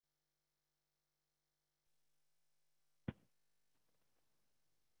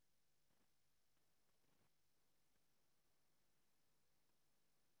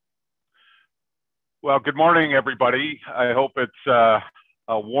Well, good morning, everybody. I hope it's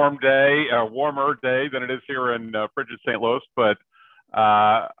a warm day, a warmer day than it is here in frigid St. Louis. But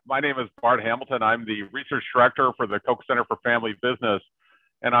my name is Bart Hamilton. I'm the research director for the Koch Center for Family Business.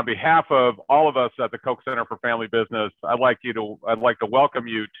 And on behalf of all of us at the Koch Center for Family Business, I'd like to welcome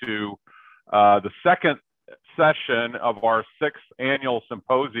you to the second session of our 6th annual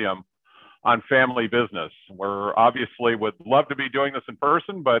symposium on family business. We're obviously would love to be doing this in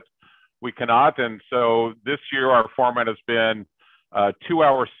person, but we cannot. And so this year, our format has been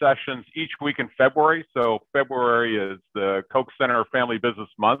 2-hour sessions each week in February. So February is the Koch Center Family Business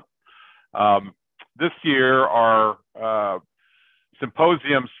Month. This year, our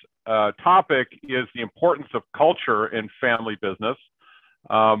symposium's topic is the importance of culture in family business.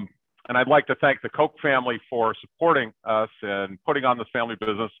 And I'd like to thank the Koch family for supporting us and putting on this family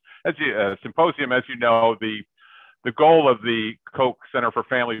business symposium. As you know, the goal of the Koch Center for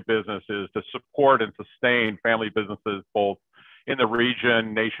Family Business is to support and sustain family businesses both in the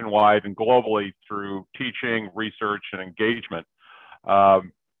region, nationwide, and globally through teaching, research, and engagement.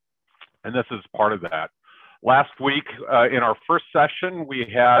 And this is part of that. Last week, in our first session,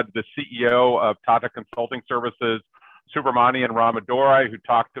 we had the CEO of Tata Consulting Services, Subramanian Ramadorai, who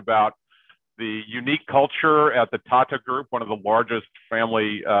talked about the unique culture at the Tata Group, one of the largest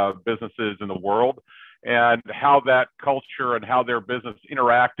family businesses in the world, and how that culture and how their business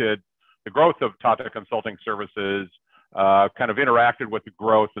interacted, the growth of Tata Consulting Services kind of interacted with the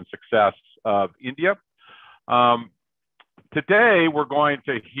growth and success of India. Today, we're going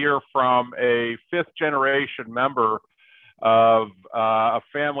to hear from a 5th generation member of a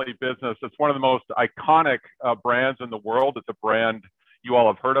family business. It's one of the most iconic brands in the world. It's a brand you all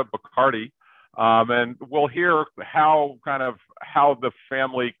have heard of, Bacardi. And we'll hear how the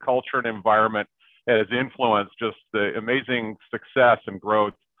family culture and environment has influenced just the amazing success and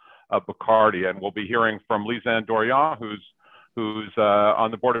growth of Bacardi. And we'll be hearing from Lisanne Dorion, who's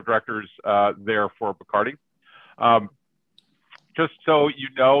on the board of directors there for Bacardi. Just so you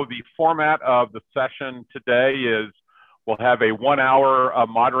know, the format of the session today is we'll have a 1-hour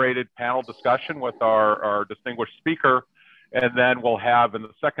moderated panel discussion with our distinguished speaker. And then we'll have, in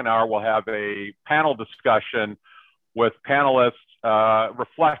the second hour, we'll have a panel discussion with panelists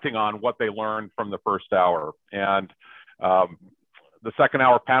reflecting on what they learned from the first hour. And the second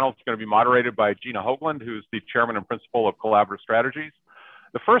hour panel is going to be moderated by Gina Hoagland, who's the chairman and principal of Collaborative Strategies.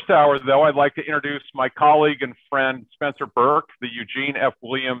 The first hour, though, I'd like to introduce my colleague and friend, Spencer Burke, the Eugene F.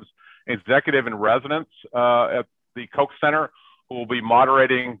 Williams Executive in Residence at the Koch Center, who will be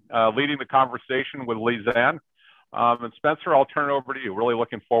moderating, leading the conversation with Lisanne. And Spencer, I'll turn it over to you. Really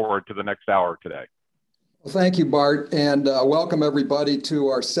looking forward to the next hour today. Well, thank you, Bart, and welcome everybody to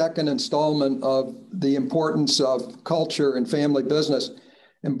our second installment of the importance of culture and family business.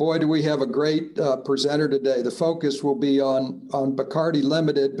 And boy, do we have a great presenter today. The focus will be on Bacardi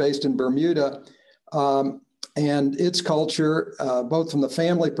Ltd, based in Bermuda, and its culture, both from the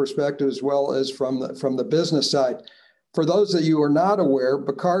family perspective as well as from the business side. For those of you who are not aware,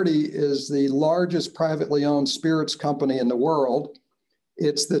 Bacardi is the largest privately owned spirits company in the world.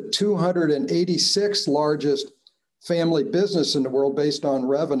 It's the 286th largest family business in the world based on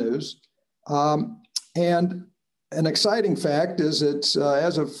revenues. And an exciting fact is it's,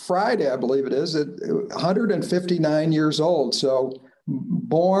 as of Friday, I believe it is, 159 years old. So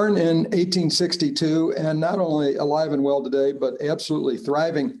born in 1862 and not only alive and well today, but absolutely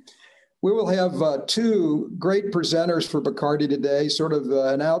thriving. We will have 2 great presenters for Bacardi today, sort of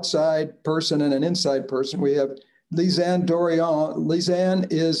an outside person and an inside person. We have Lisanne Dorion. Lisanne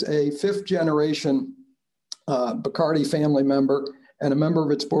is a 5th generation Bacardi family member and a member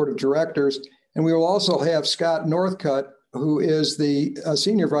of its board of directors. And we will also have Scott Northcutt, who is the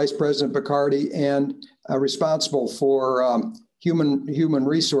senior vice president of Bacardi and responsible for human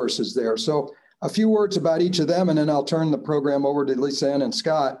resources there. So a few words about each of them, and then I'll turn the program over to Lisanne and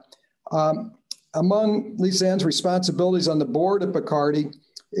Scott. Among Lisanne's responsibilities on the board at Bacardi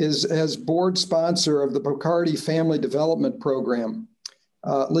is as board sponsor of the Bacardi Family Development Program.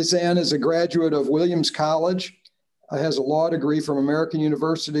 Lisanne is a graduate of Williams College, has a law degree from American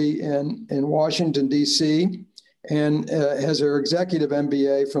University in Washington, D.C., and has her executive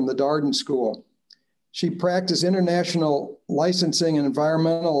MBA from the Darden School. She practiced international licensing and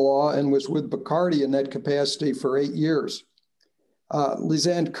environmental law and was with Bacardi in that capacity for 8 years.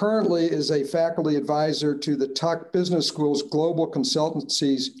 Lisanne currently is a faculty advisor to the Tuck Business School's Global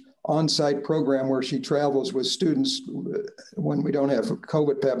Consultancies on-site program, where she travels with students when we don't have a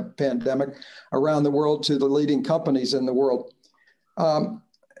COVID pandemic around the world to the leading companies in the world.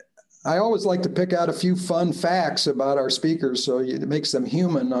 I always like to pick out a few fun facts about our speakers so it makes them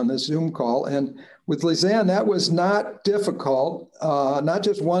human on this Zoom call. And With Lisanne, that was not difficult. Not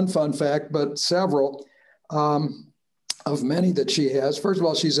just one fun fact, but several of many that she has. First of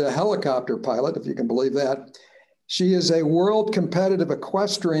all, she's a helicopter pilot, if you can believe that. She is a world competitive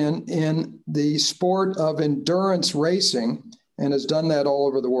equestrian in the sport of endurance racing and has done that all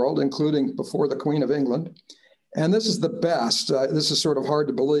over the world, including before the Queen of England. And this is the best. This is sort of hard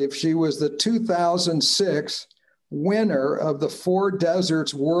to believe. She was the 2006 winner of the Four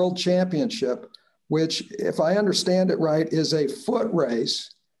Deserts World Championship, which, if I understand it right, is a foot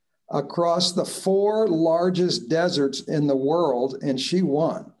race across the four largest deserts in the world, and she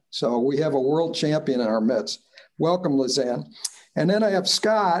won. So we have a world champion in our midst. Welcome, Lisanne. And then I have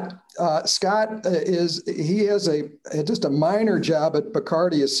Scott. Scott has just a minor job at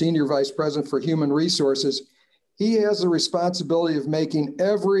Bacardi as Senior Vice President for Human Resources. He has the responsibility of making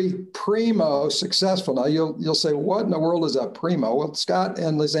every primo successful. Now you'll say, what in the world is a primo? Well, Scott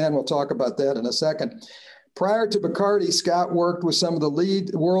and Lisanne will talk about that in a second. Prior to Bacardi, Scott worked with some of the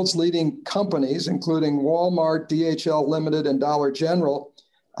world's leading companies, including Walmart, DHL Limited, and Dollar General.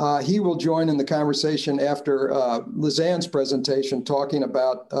 He will join in the conversation after Lisanne's presentation, talking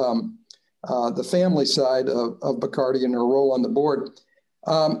about the family side of Bacardi and her role on the board.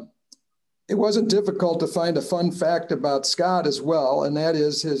 It wasn't difficult to find a fun fact about Scott as well, and that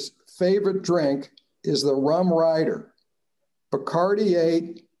is his favorite drink is the Rum Rider, Bacardi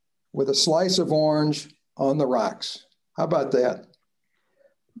 8 with a slice of orange on the rocks. How about that?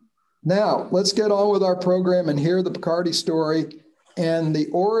 Now, let's get on with our program and hear the Bacardi story and the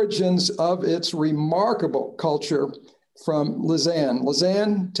origins of its remarkable culture from Lisanne.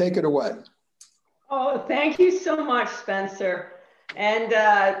 Lisanne, take it away. Oh, thank you so much, Spencer. And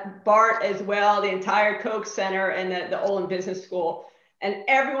Bart as well, the entire Koch Center and the Olin Business School, and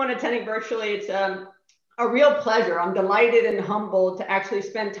everyone attending virtually. It's a real pleasure. I'm delighted and humbled to actually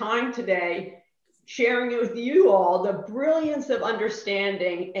spend time today sharing with you all the brilliance of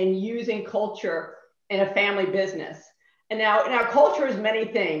understanding and using culture in a family business. And now culture is many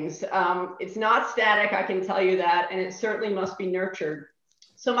things. It's not static, I can tell you that, and it certainly must be nurtured.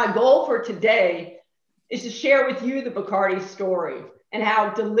 So my goal for today is to share with you the Bacardi story and how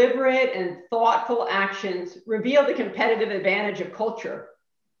deliberate and thoughtful actions reveal the competitive advantage of culture.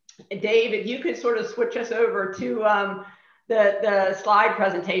 Dave, if you could sort of switch us over to the slide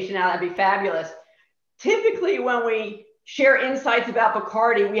presentation now, that'd be fabulous. Typically, when we share insights about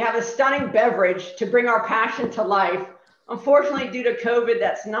Bacardi, we have a stunning beverage to bring our passion to life. Unfortunately, due to COVID,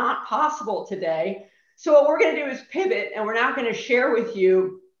 that's not possible today. So what we're going to do is pivot, and we're now going to share with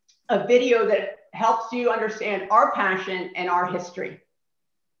you a video that helps you understand our passion and our history.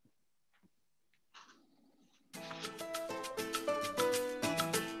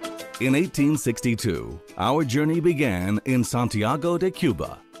 In 1862, our journey began in Santiago de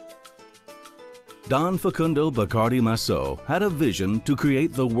Cuba. Don Facundo Bacardi Massot had a vision to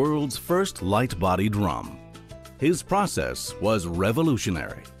create the world's first light-bodied rum. His process was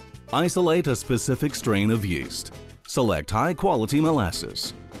revolutionary. Isolate a specific strain of yeast, select high-quality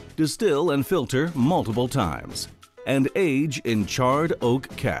molasses, distill and filter multiple times, and age in charred oak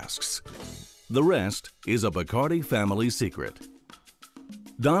casks. The rest is a Bacardi family secret.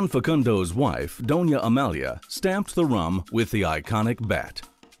 Don Facundo's wife, Doña Amalia, stamped the rum with the iconic bat.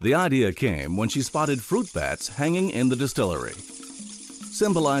 The idea came when she spotted fruit bats hanging in the distillery.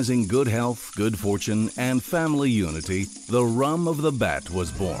 Symbolizing good health, good fortune, and family unity, the rum of the bat was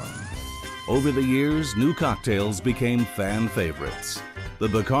born. Over the years, new cocktails became fan favorites. The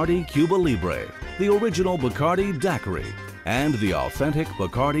Bacardi Cuba Libre, the original Bacardi Daiquiri, and the authentic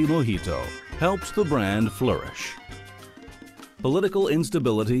Bacardi Mojito helped the brand flourish. Political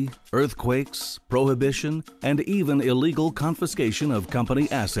instability, earthquakes, prohibition, and even illegal confiscation of company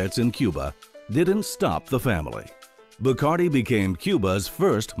assets in Cuba didn't stop the family. Bacardi became Cuba's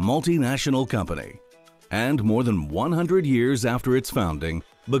first multinational company. And more than 100 years after its founding,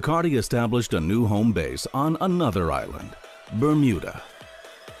 Bacardi established a new home base on another island, Bermuda.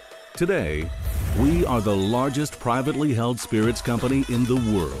 Today, we are the largest privately held spirits company in the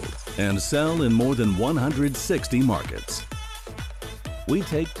world and sell in more than 160 markets. We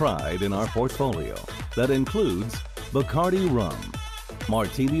take pride in our portfolio that includes Bacardi Rum,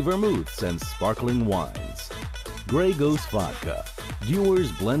 Martini Vermouths and Sparkling Wines, Grey Goose Vodka,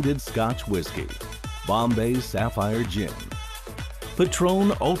 Dewar's Blended Scotch Whiskey, Bombay Sapphire Gin,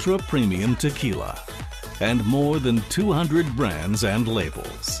 Patron Ultra Premium Tequila, and more than 200 brands and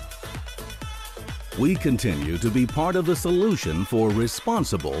labels. We continue to be part of the solution for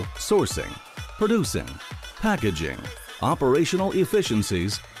responsible sourcing, producing, packaging, operational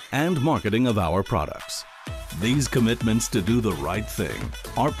efficiencies, and marketing of our products. These commitments to do the right thing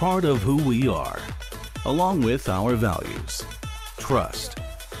are part of who we are, along with our values: trust,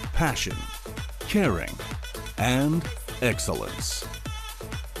 passion, caring, and excellence.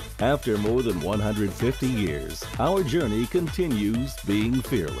 After more than 150 years, our journey continues being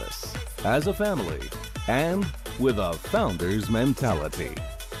fearless, as a family, and with a founder's mentality.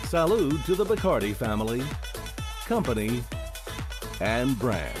 Salute to the Bacardi family, company, and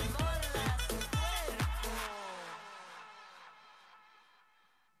brand.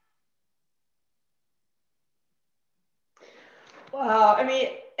 Wow, I mean,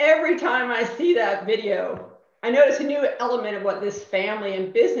 every time I see that video, I notice a new element of what this family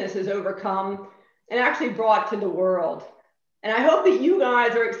and business has overcome and actually brought to the world. And I hope that you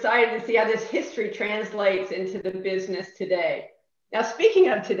guys are excited to see how this history translates into the business today. Now, speaking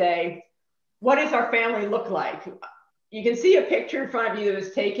of today, what does our family look like? You can see a picture in front of you that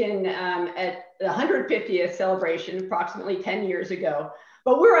was taken at the 150th celebration approximately 10 years ago.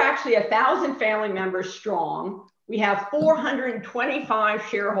 But we're actually 1,000 family members strong. We have 425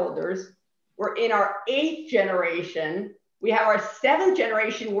 shareholders. We're in our 8th generation. We have our 7th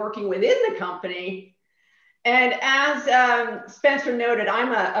generation working within the company. And as Spencer noted,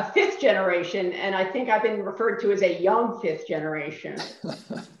 I'm a 5th generation, and I think I've been referred to as a young 5th generation.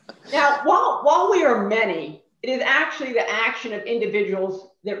 Now, while we are many, it is actually the action of individuals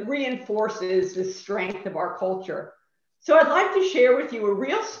that reinforces the strength of our culture. So I'd like to share with you a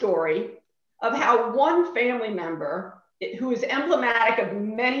real story of how one family member, who is emblematic of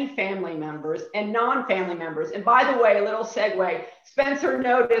many family members and non-family members. And by the way, a little segue, Spencer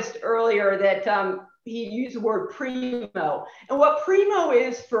noticed earlier that he used the word primo. And what primo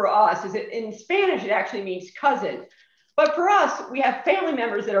is for us is that in Spanish, it actually means cousin. But for us, we have family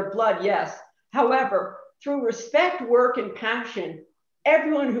members that are blood, yes. However, through respect, work, and passion,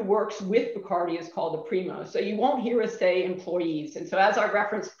 everyone who works with Bacardi is called a primo. So you won't hear us say employees. And so as I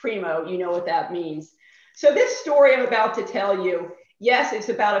reference primo, you know what that means. So this story I'm about to tell you, yes, it's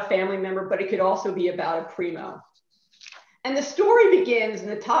about a family member, but it could also be about a primo. And the story begins in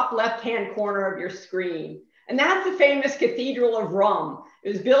the top left-hand corner of your screen. And that's the famous Cathedral of Rum. It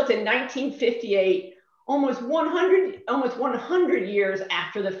was built in 1958, almost 100 years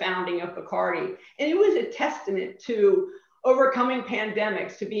after the founding of Bacardi. And it was a testament to overcoming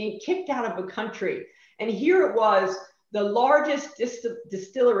pandemics, to being kicked out of a country. And here it was, the largest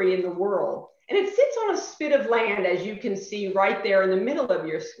distillery in the world. And it sits on a spit of land, as you can see right there in the middle of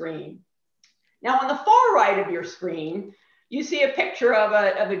your screen. Now, on the far right of your screen, you see a picture of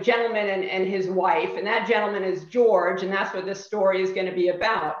a gentleman and his wife, and that gentleman is George, and that's what this story is going to be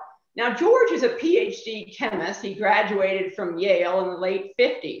about. Now, George is a PhD chemist. He graduated from Yale in the late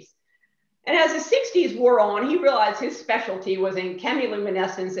 50s. And as the 60s wore on, he realized his specialty was in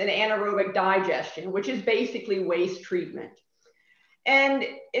chemiluminescence and anaerobic digestion, which is basically waste treatment. And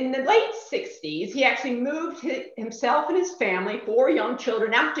in the late 60s, he actually moved himself and his family, 4 young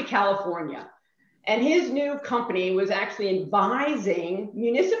children, out to California. And his new company was actually advising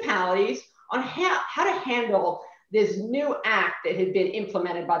municipalities on how to handle this new act that had been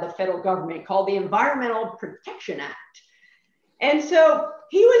implemented by the federal government called the Environmental Protection Act. And so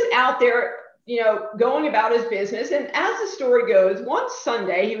he was out there, going about his business. And as the story goes, one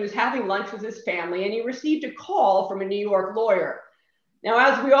Sunday he was having lunch with his family and he received a call from a New York lawyer. Now,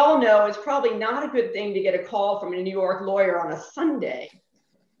 as we all know, it's probably not a good thing to get a call from a New York lawyer on a Sunday.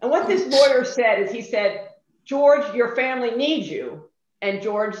 And what this lawyer said is he said, "George, your family needs you." And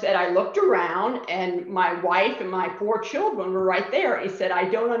George said, "I looked around and my wife and my 4 children were right there." He said, "I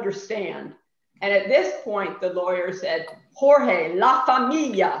don't understand." And at this point, the lawyer said, "Jorge, la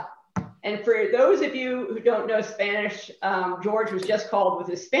familia." And for those of you who don't know Spanish, George was just called with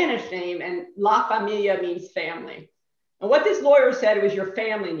his Spanish name, and la familia means family. And what this lawyer said was, your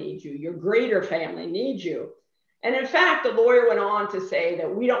family needs you, your greater family needs you. And in fact, the lawyer went on to say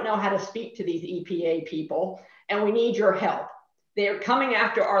that we don't know how to speak to these EPA people, and we need your help. They're coming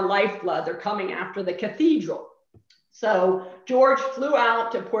after our lifeblood. They're coming after the cathedral. So George flew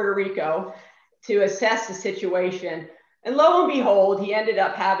out to Puerto Rico to assess the situation. And lo and behold, he ended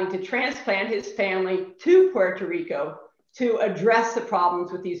up having to transplant his family to Puerto Rico to address the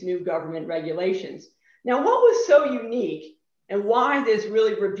problems with these new government regulations. Now, what was so unique and why this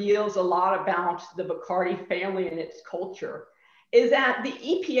really reveals a lot about the Bacardi family and its culture is that the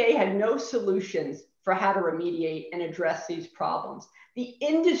EPA had no solutions for how to remediate and address these problems. The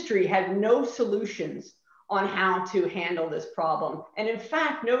industry had no solutions on how to handle this problem. And in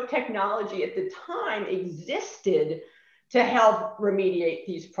fact, no technology at the time existed to help remediate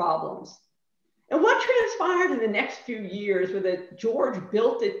these problems. And what transpired in the next few years was that George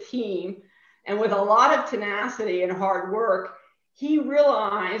built a team And with a lot of tenacity and hard work, he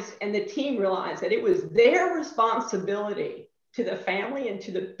realized, and the team realized, that it was their responsibility to the family and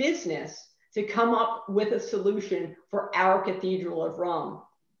to the business to come up with a solution for our Cathedral of Rum.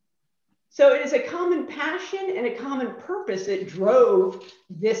 So it is a common passion and a common purpose that drove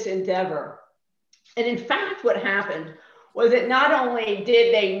this endeavor. And in fact, what happened was that not only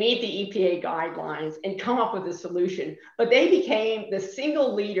did they meet the EPA guidelines and come up with a solution, but they became the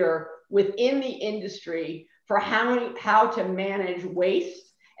single leader within the industry for how to manage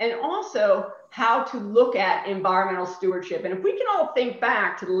waste and also how to look at environmental stewardship. And if we can all think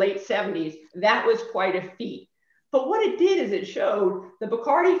back to the late 70s, that was quite a feat. But what it did is it showed the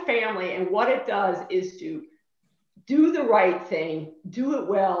Bacardi family, and what it does is to do the right thing, do it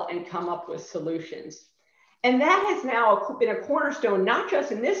well, and come up with solutions. And that has now been a cornerstone, not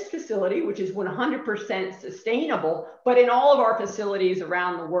just in this facility, which is 100% sustainable, but in all of our facilities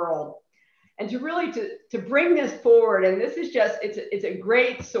around the world. And to really to bring this forward, and this is just, it's a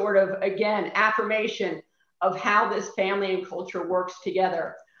great sort of, again, affirmation of how this family and culture works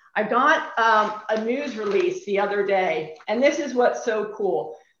together. I got a news release the other day, and this is what's so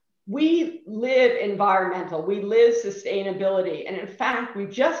cool. We live environmental, we live sustainability. And in fact, we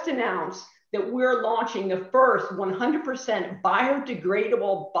just announced that we're launching the first 100%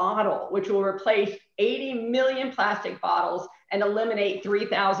 biodegradable bottle, which will replace 80 million plastic bottles and eliminate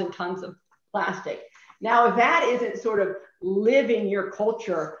 3,000 tons of plastic. Now, if that isn't sort of living your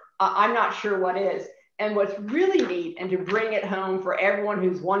culture, I'm not sure what is. And what's really neat, and to bring it home for everyone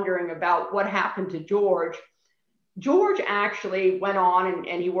who's wondering about what happened to George, George actually went on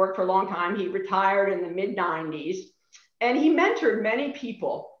and he worked for a long time. He retired in the mid-90s, and he mentored many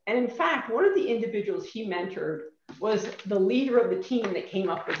people. And in fact, one of the individuals he mentored was the leader of the team that came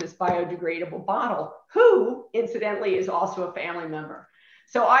up with this biodegradable bottle, who incidentally is also a family member.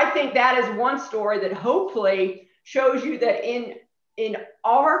 So I think that is one story that hopefully shows you that in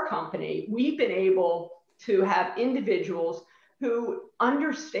our company, we've been able to have individuals who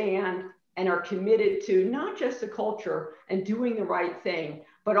understand and are committed to not just the culture and doing the right thing,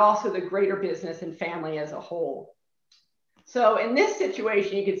 but also the greater business and family as a whole. So in this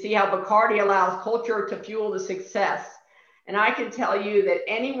situation, you can see how Bacardi allows culture to fuel the success. And I can tell you that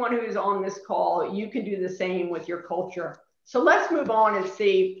anyone who's on this call, you can do the same with your culture. So let's move on and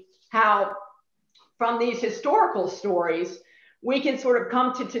see how, from these historical stories, we can sort of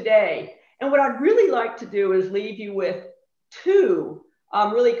come to today. And what I'd really like to do is leave you with two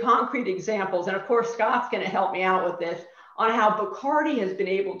really concrete examples. And of course, Scott's going to help me out with this on how Bacardi has been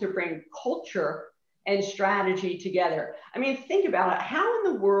able to bring culture and strategy together. I mean, think about it. How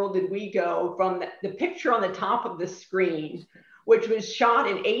in the world did we go from the picture on the top of the screen, which was shot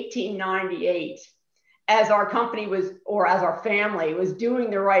in 1898, as our company was, or as our family was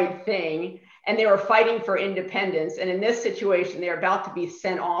doing the right thing, and they were fighting for independence. And in this situation, they're about to be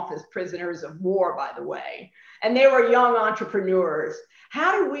sent off as prisoners of war, by the way. And they were young entrepreneurs.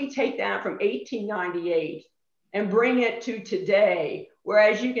 How do we take that from 1898 and bring it to today, where,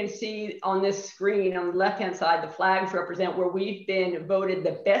 as you can see on this screen on the left-hand side, the flags represent where we've been voted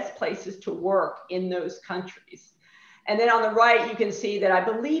the best places to work in those countries. And then on the right, you can see that I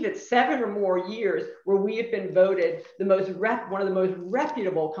believe it's 7 or more years where we have been voted one of the most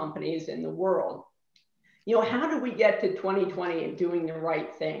reputable companies in the world. You know, how do we get to 2020 and doing the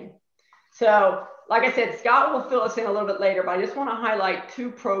right thing? So, like I said, Scott will fill us in a little bit later, but I just want to highlight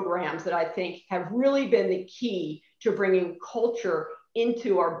 2 programs that I think have really been the key to bringing culture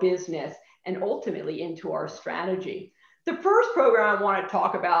into our business and ultimately into our strategy. The first program I want to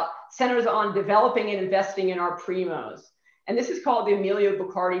talk about centers on developing and investing in our primos. And this is called the Emilio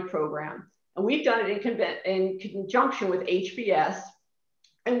Bacardi program. And we've done it in conjunction with HBS.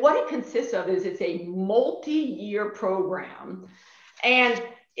 And what it consists of is it's a multi-year program. And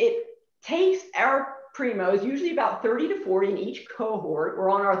it takes our primos, usually about 30 to 40 in each cohort.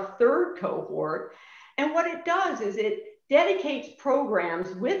 We're on our 3rd cohort. And what it does is it dedicates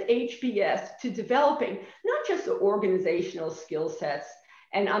programs with HBS to developing not just the organizational skill sets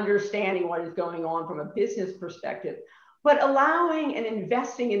and understanding what is going on from a business perspective, but allowing and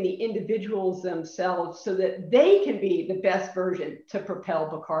investing in the individuals themselves so that they can be the best version to propel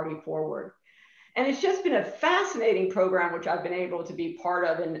Bacardi forward. And it's just been a fascinating program, which I've been able to be part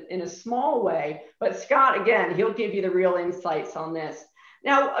of in a small way. But Scott, again, he'll give you the real insights on this.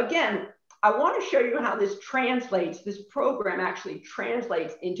 Now, again, I want to show you how this program actually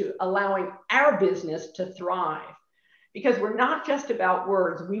translates into allowing our business to thrive, because we're not just about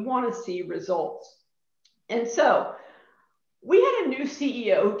words, we want to see results. And so we had a new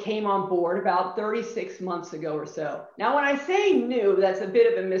CEO who came on board about 36 months ago or so. Now, when I say new, that's a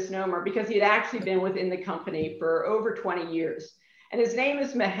bit of a misnomer because he had actually been within the company for over 20 years. And his name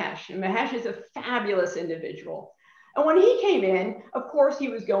is Mahesh, and Mahesh is a fabulous individual. And when he came in, of course, he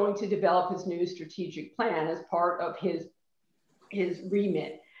was going to develop his new strategic plan as part of his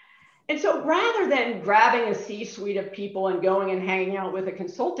remit. And so rather than grabbing a C-suite of people and going and hanging out with a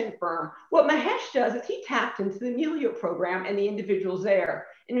consulting firm, what Mahesh does is he tapped into the Emilio program and the individuals there.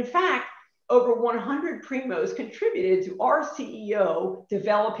 And in fact, over 100 primos contributed to our CEO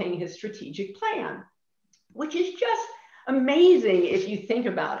developing his strategic plan, which is just amazing if you think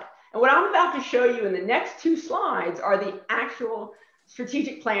about it. And what I'm about to show you in the next 2 slides are the actual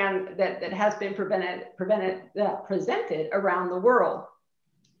strategic plan that has been presented around the world.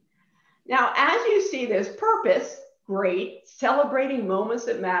 Now, as you see this purpose, great, celebrating moments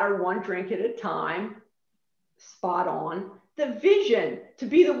that matter one drink at a time, spot on. The vision to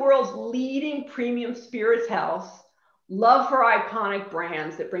be the world's leading premium spirits house, love for iconic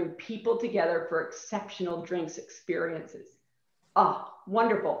brands that bring people together for exceptional drinks experiences. Ah,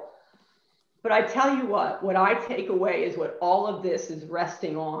 wonderful. But I tell you what I take away is what all of this is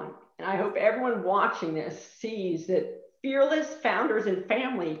resting on. And I hope everyone watching this sees that fearless founders and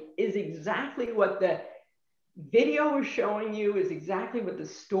family is exactly what the video was showing you, is exactly what the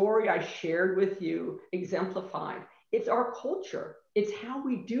story I shared with you exemplified. It's our culture. It's how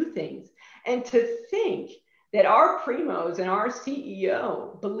we do things. And to think that our primos and our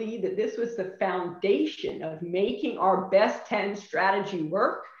CEO believed that this was the foundation of making our best 10 strategy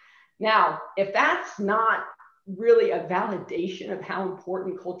work. Now, if that's not really a validation of how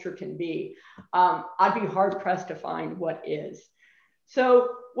important culture can be, I'd be hard pressed to find what is. So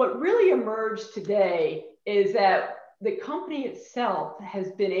what really emerged today is that the company itself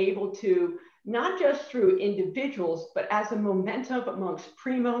has been able to, not just through individuals, but as a momentum amongst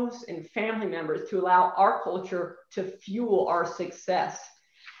primos and family members, to allow our culture to fuel our success.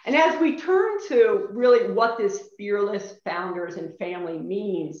 And as we turn to really what this fearless founders and family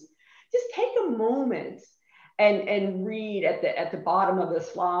means, just take a moment and read at the bottom of the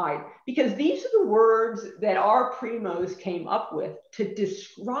slide, because these are the words that our primos came up with to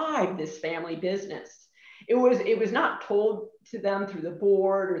describe this family business. It was not told to them through the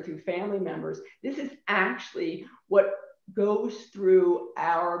board or through family members. This is actually what goes through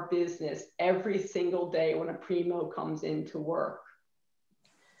our business every single day when a primo comes into work.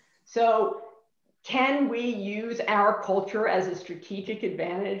 So can we use our culture as a strategic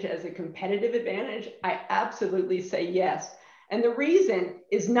advantage, as a competitive advantage? I absolutely say yes. And the reason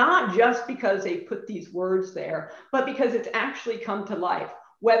is not just because they put these words there, but because it's actually come to life,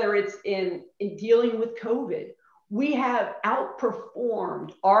 whether it's in dealing with COVID. We have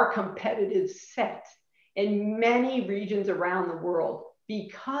outperformed our competitive set in many regions around the world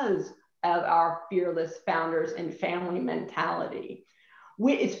because of our fearless founders and family mentality.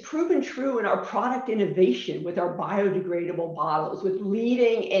 It's proven true in our product innovation with our biodegradable bottles, with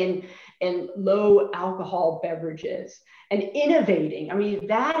leading in low alcohol beverages and innovating. I mean,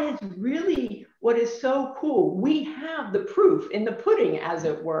 that is really what is so cool. We have the proof in the pudding, as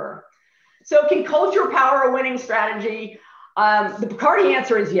it were. So can culture power a winning strategy? The Bacardi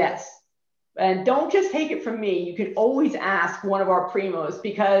answer is yes. And don't just take it from me. You can always ask one of our primos,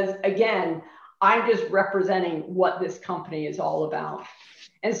 because again, I'm just representing what this company is all about.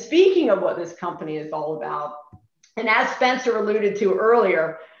 And speaking of what this company is all about, and as Spencer alluded to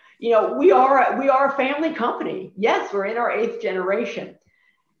earlier, you know, we are a family company. Yes, we're in our 8th generation.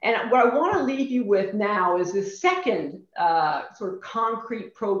 And what I want to leave you with now is the second sort of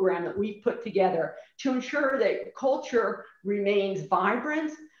concrete program that we put together to ensure that culture remains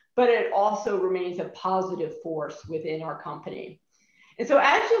vibrant, but it also remains a positive force within our company. And so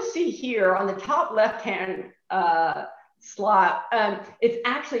as you'll see here on the top left-hand slot, it's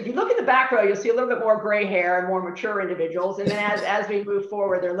actually, if you look at the back row, you'll see a little bit more gray hair and more mature individuals. And then as we move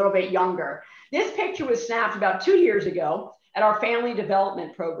forward, they're a little bit younger. This picture was snapped about 2 years ago at our family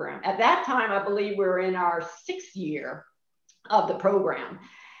development program. At that time, I believe we were in our 6th year of the program.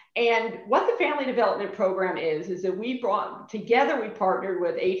 And what the family development program is that we brought together, we partnered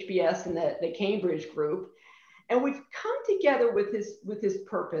with HBS and the Cambridge group, and we've come together with this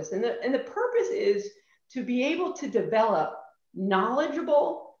purpose. And the purpose is to be able to develop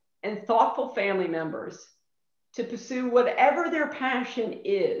knowledgeable and thoughtful family members to pursue whatever their passion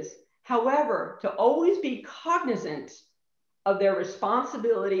is. However, to always be cognizant of their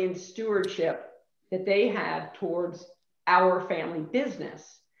responsibility and stewardship that they have towards our family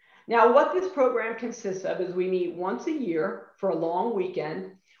business. Now, what this program consists of is we meet once a year for a long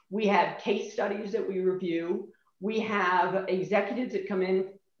weekend. We have case studies that we review. We have executives that come in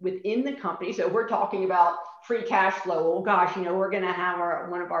within the company. So we're talking about free cash flow. Oh gosh, we're going to have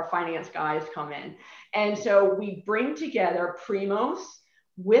one of our finance guys come in. And so we bring together primos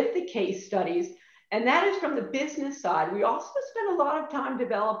with the case studies. And that is from the business side. We also spend a lot of time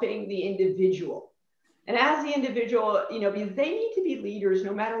developing the individual. And as the individual, because they need to be leaders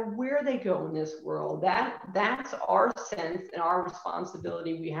no matter where they go in this world. That's our sense and our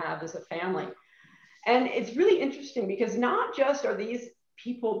responsibility we have as a family. And it's really interesting because not just are these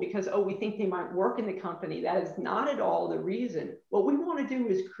people because, oh, we think they might work in the company. That is not at all the reason. What we want to do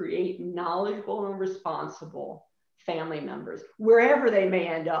is create knowledgeable and responsible family members, wherever they may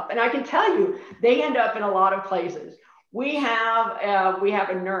end up. And I can tell you, they end up in a lot of places. We have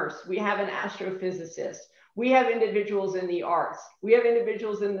a nurse, we have an astrophysicist, we have individuals in the arts, we have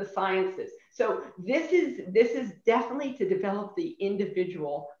individuals in the sciences. So this is definitely to develop the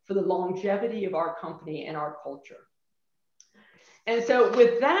individual for the longevity of our company and our culture. And so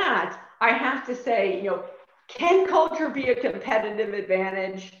with that, I have to say, can culture be a competitive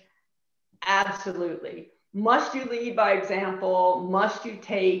advantage? Absolutely. Must you lead by example? Must you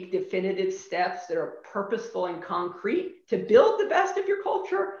take definitive steps that are purposeful and concrete to build the best of your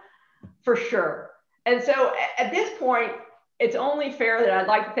culture? For sure. And so at this point, it's only fair that I'd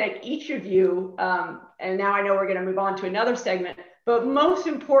like to thank each of you. And now I know we're going to move on to another segment. But most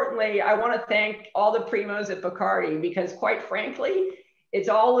importantly, I want to thank all the primos at Bacardi, because quite frankly, it's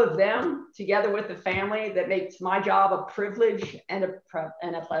all of them together with the family that makes my job a privilege and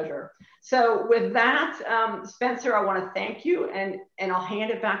a pleasure. So with that, Spencer, I want to thank you, and I'll hand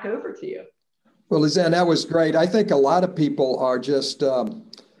it back over to you. Well, Lisanne, that was great. I think a lot of people are just,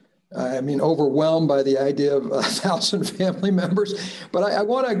 overwhelmed by the idea of 1,000 family members. But I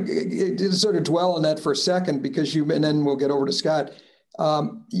want to sort of dwell on that for a second, because and then we'll get over to Scott.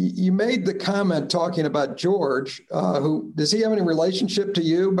 You made the comment talking about George, who, does he have any relationship to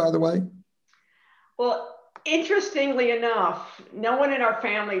you, by the way? Well, interestingly enough, no one in our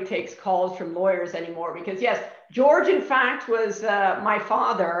family takes calls from lawyers anymore, because yes, George, in fact, was my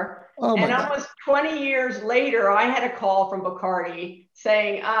father. Oh my God. Almost 20 years later, I had a call from Bacardi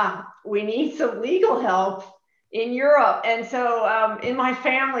saying, we need some legal help in Europe. And so in my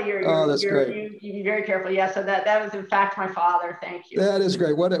family, you be very careful. Yeah, so that was in fact my father. Thank you. That is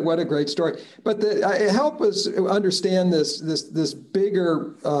great. What a great story. But help us understand this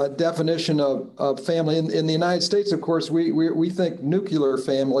bigger definition of family. In the United States, of course, we think nuclear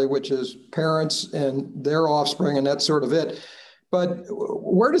family, which is parents and their offspring, and that's sort of it. But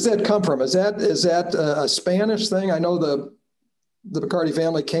where does that come from? Is that a Spanish thing? I know the Bacardi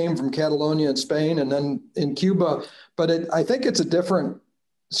family came from Catalonia in Spain and then in Cuba, but I think it's a different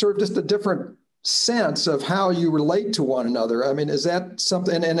sense of how you relate to one another. I mean, is that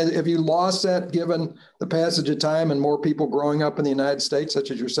something, and have you lost that given the passage of time and more people growing up in the United States,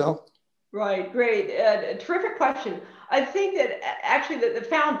 such as yourself? Right, great. Terrific question. I think that actually the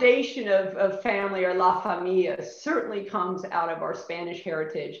foundation of family, or La Familia, certainly comes out of our Spanish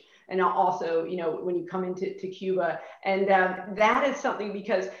heritage. And also, when you come into Cuba, and that is something,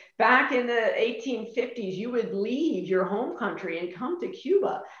 because back in the 1850s, you would leave your home country and come to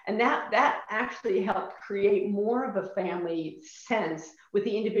Cuba. And that actually helped create more of a family sense with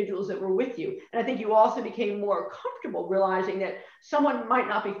the individuals that were with you. And I think you also became more comfortable realizing that someone might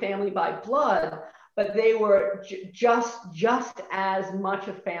not be family by blood, but they were just as much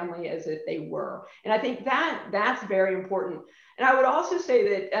a family as if they were. And I think that's very important. And I would also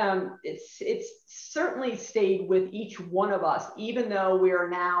say that it's certainly stayed with each one of us, even though we are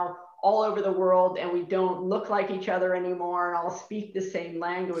now all over the world and we don't look like each other anymore and all speak the same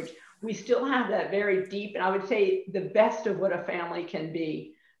language. We still have that very deep, and I would say the best of what a family can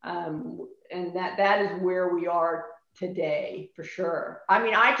be. And that is where we are today, for sure. I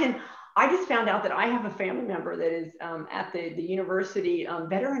mean, I just found out that I have a family member that is at the university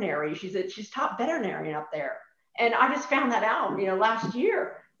veterinary. She's top veterinarian up there. And I just found that out, last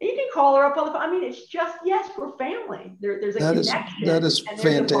year. And you can call her up on the phone. I mean, it's just, yes, we're family. There's a connection. That is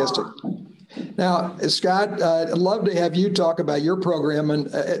fantastic. Now, Scott, I'd love to have you talk about your program, and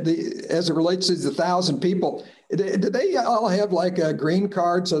as it relates to the 1,000 people. Do they all have like a green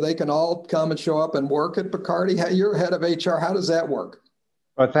card so they can all come and show up and work at Bacardi? You're head of HR. How does that work?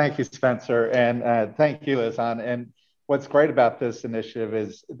 Well, thank you, Spencer, and thank you, Lisanne. And what's great about this initiative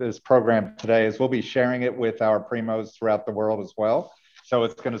is this program today is we'll be sharing it with our primos throughout the world as well. So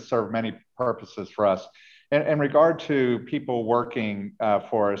it's going to serve many purposes for us. In regard to people working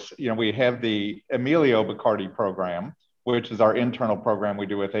for us, we have the Emilio Bacardi program, which is our internal program we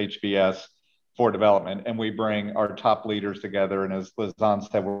do with HBS for development. And we bring our top leaders together. And as Lisanne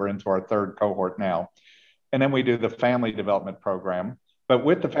said, we're into our third cohort now. And then we do the family development program. But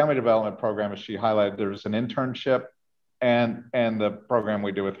with the family development program, as she highlighted, there's an internship and the program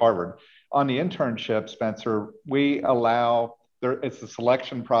we do with Harvard. On the internship, Spencer, we allow, it's a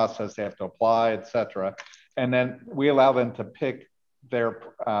selection process. They have to apply, et cetera. And then we allow them to pick their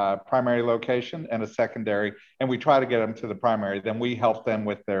primary location and a secondary, and we try to get them to the primary. Then we help them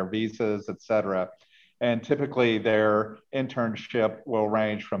with their visas, et cetera. And typically their internship will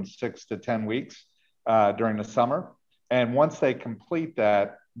range from 6 to 10 weeks during the summer. And once they complete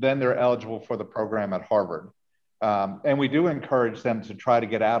that, then they're eligible for the program at Harvard. And we do encourage them to try to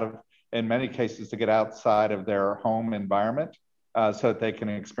get out of, in many cases, to get outside of their home environment so that they can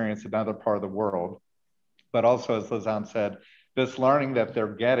experience another part of the world. But also, as Lisanne said, this learning that they're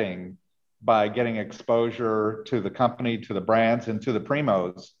getting by getting exposure to the company, to the brands, and to the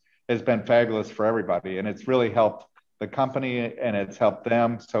primos has been fabulous for everybody. And it's really helped the company and it's helped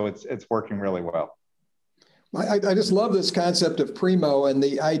them. So it's working really well. I just love this concept of primo and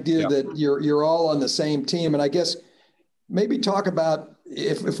the idea that you're all on the same team. And I guess maybe talk about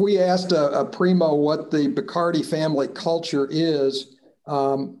if we asked a primo what the Bacardi family culture is,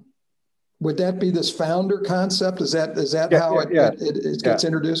 would that be this founder concept? Is that how it gets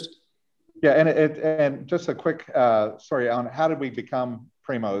introduced? Yeah, and just a quick story on how did we become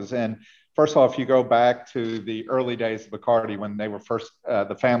primos. And first of all, if you go back to the early days of Bacardi, when they were first,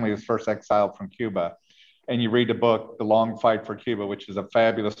 the family was first exiled from Cuba, and you read the book, The Long Fight for Cuba, which is a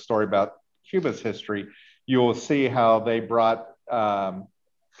fabulous story about Cuba's history, you will see how they brought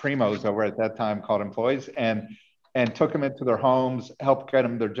primos over at that time called employees and took them into their homes, helped get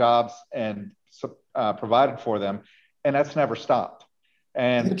them their jobs and provided for them. And that's never stopped.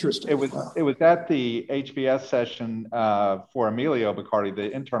 And it was at the HBS session for Emilio Bacardi,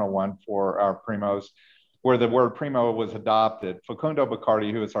 the internal one for our primos, where the word primo was adopted. Facundo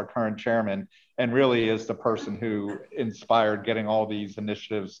Bacardi, who is our current chairman, and really is the person who inspired getting all these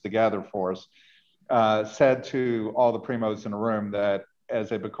initiatives together for us, said to all the primos in the room that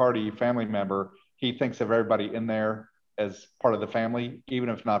as a Bacardi family member, he thinks of everybody in there as part of the family, even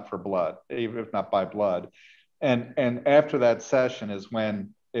if not for blood, even if not by blood. And after that session is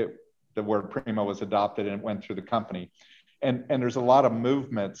when the word primo was adopted and it went through the company. And there's a lot of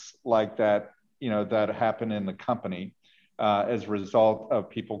movements like that, that happen in the company as a result of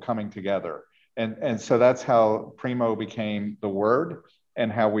people coming together. And so that's how primo became the word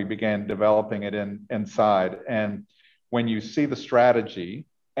and how we began developing it inside. And when you see the strategy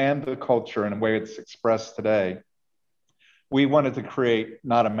and the culture and the way it's expressed today, we wanted to create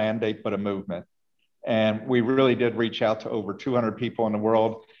not a mandate, but a movement. And we really did reach out to over 200 people in the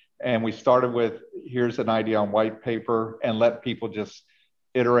world. And we started with, here's an idea on white paper, and let people just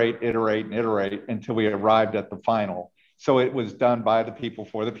iterate until we arrived at the final. So it was done by the people,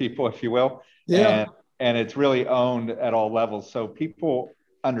 for the people, if you will. Yeah. And it's really owned at all levels. So people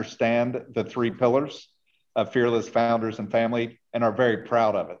understand the 3 pillars of fearless founders and family and are very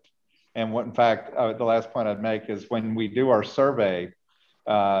proud of it. And what, in fact, the last point I'd make is when we do our survey,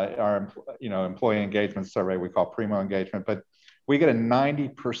 our employee engagement survey, we call primo engagement, but we get a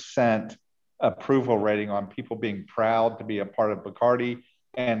 90% approval rating on people being proud to be a part of Bacardi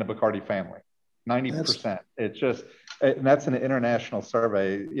and the Bacardi family. 90%. It's just, and that's an international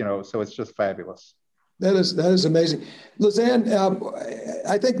survey, so it's just fabulous. That is amazing. Lisanne,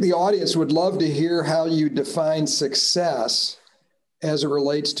 I think the audience would love to hear how you define success as it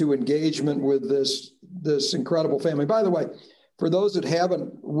relates to engagement with this incredible family. By the way, for those that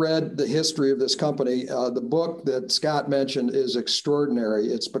haven't read the history of this company, the book that Scott mentioned is extraordinary.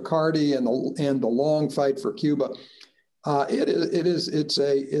 It's Bacardi and the Long Fight for Cuba.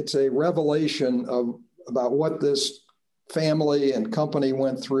 It's a revelation about what this family and company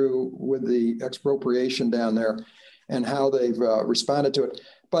went through with the expropriation down there and how they've responded to it.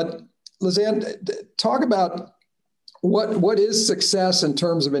 But Lisanne, talk about what is success in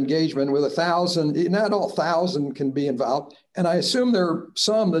terms of engagement with 1,000, not all 1,000 can be involved. And I assume there are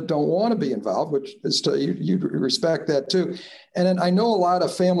some that don't want to be involved, which is you respect that too. And then I know a lot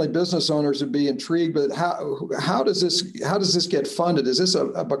of family business owners would be intrigued, but how does this get funded? Is this a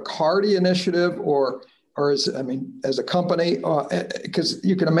Bacardi initiative or is, as a company, because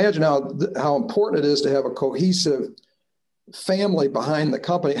you can imagine how important it is to have a cohesive family behind the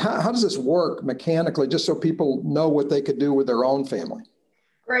company. How does this work mechanically, just so people know what they could do with their own family?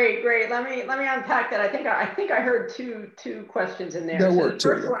 Great. Let me unpack that. I think I heard two questions in there. There were two.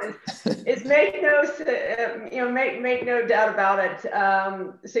 The first one is make no doubt about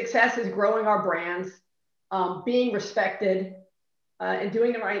it. Success is growing our brands, being respected, and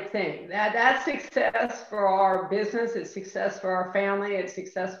doing the right thing. That's success for our business. It's success for our family. It's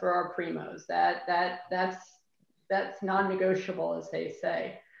success for our primos. That's non-negotiable, as they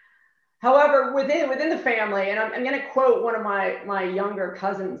say. However, within the family, and I'm going to quote one of my younger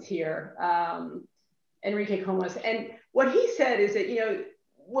cousins here, Enrique Comas, and what he said is that,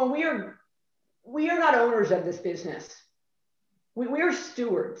 when we are not owners of this business, we are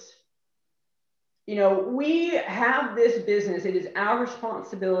stewards. We have this business. It is our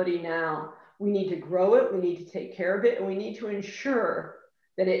responsibility now. We need to grow it. We need to take care of it. And we need to ensure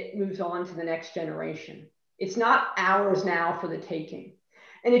that it moves on to the next generation. It's not ours now for the taking.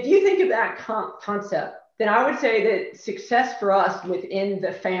 And if you think of that concept, then I would say that success for us within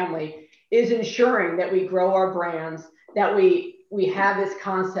the family is ensuring that we grow our brands, that we have this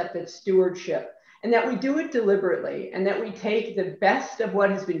concept of stewardship, and that we do it deliberately, and that we take the best of what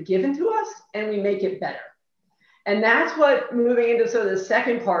has been given to us and we make it better. And that's what, moving into sort of the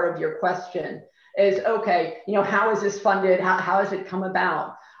second part of your question is, okay, how is this funded? How has it come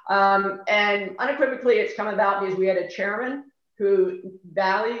about? And unequivocally, it's come about because we had a chairman who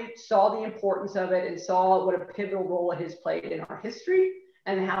saw the importance of it and saw what a pivotal role it has played in our history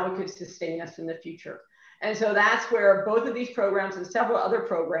and how it could sustain us in the future. And so that's where both of these programs and several other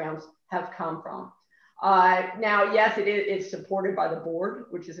programs have come from. Now, yes, it's supported by the board,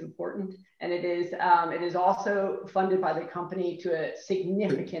 which is important, and it is also funded by the company to a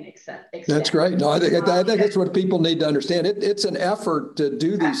significant extent. That's great. No, I think that's what people need to understand. It's an effort to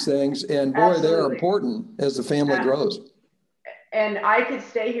do these things, and boy, Absolutely. They're important as the family grows. And I could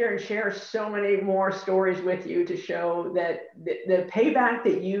stay here and share so many more stories with you to show that the payback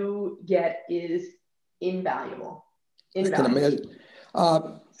that you get is invaluable. I can imagine.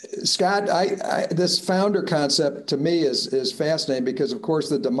 Scott, this founder concept to me is fascinating because, of course,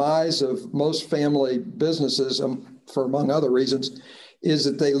 the demise of most family businesses, for among other reasons, is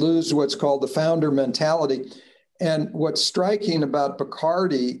that they lose what's called the founder mentality. And what's striking about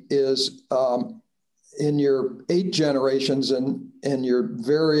Bacardi is in your 8 generations and your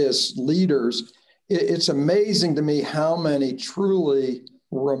various leaders, it's amazing to me how many truly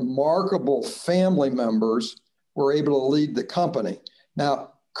remarkable family members were able to lead the company.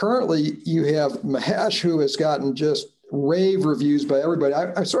 Now, currently, you have Mahesh, who has gotten just rave reviews by everybody.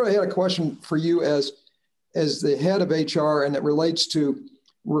 I sort of had a question for you as the head of HR, and it relates to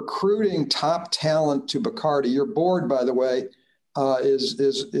recruiting top talent to Bacardi. Your board, by the way,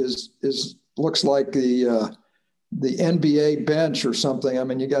 looks like the NBA bench or something. I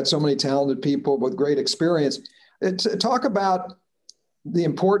mean, you got so many talented people with great experience. Talk about the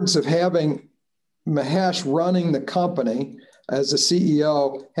importance of having Mahesh running the company as a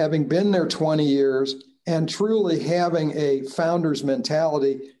CEO, having been there 20 years, and truly having a founder's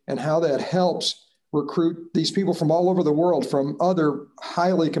mentality, and how that helps recruit these people from all over the world, from other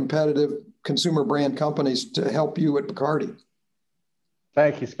highly competitive consumer brand companies to help you at Bacardi.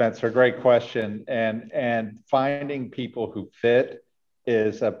 Thank you, Spencer. Great question. And finding people who fit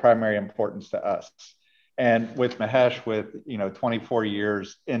is of primary importance to us. And with Mahesh, with 24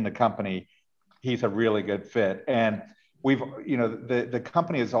 years in the company, he's a really good fit. And we've, the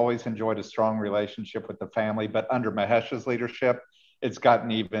company has always enjoyed a strong relationship with the family, but under Mahesh's leadership, it's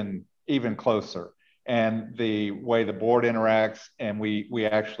gotten even closer. And the way the board interacts, and we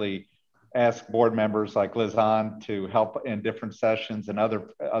actually ask board members like Lisanne to help in different sessions, and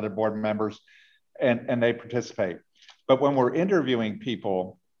other board members, and they participate. But when we're interviewing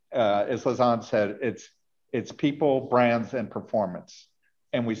people, as Lisanne said, it's people, brands, and performance.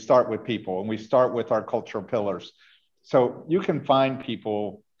 And we start with people, and we start with our cultural pillars. So you can find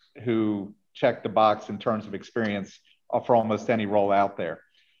people who check the box in terms of experience for almost any role out there.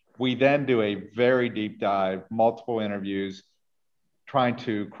 We then do a very deep dive, multiple interviews, trying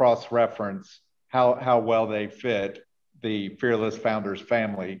to cross-reference how well they fit the Fearless Founders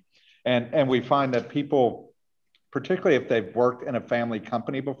family. And we find that people, particularly if they've worked in a family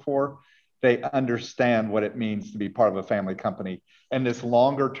company before, they understand what it means to be part of a family company. And this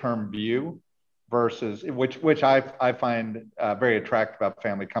longer-term view versus, which I find very attractive about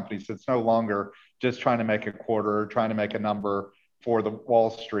family companies. It's no longer just trying to make a quarter, trying to make a number for the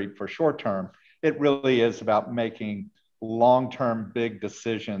Wall Street for short term. It really is about making long-term big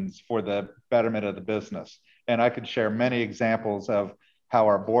decisions for the betterment of the business. And I could share many examples of how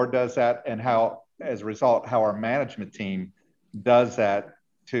our board does that, and how, as a result, how our management team does that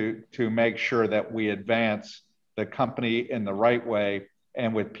to make sure that we advance the company in the right way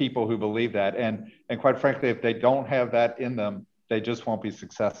and with people who believe that. And quite frankly, if they don't have that in them, they just won't be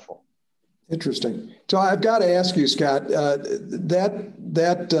successful. Interesting. So I've got to ask you, Scott,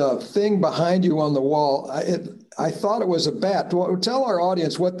 that thing behind you on the wall, I thought it was a bat. Tell our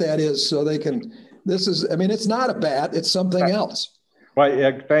audience what that is so they can, it's not a bat, it's something else. Well,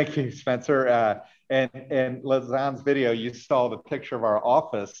 yeah, thank you, Spencer. And Lisanne's video, you saw the picture of our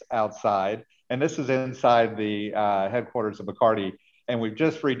office outside, and this is inside the headquarters of Bacardi. And we've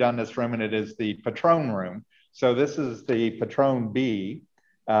just redone this room, and it is the Patron room. So this is the Patron B.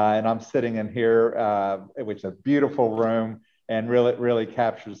 And I'm sitting in here, which is a beautiful room and really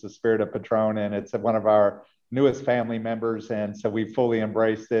captures the spirit of Patron. And it's one of our newest family members. And so we fully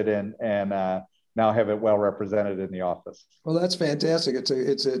embraced it and now have it well represented in the office. Well, that's fantastic.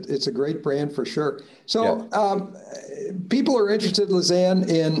 It's a great brand for sure. So people are interested, Lisanne,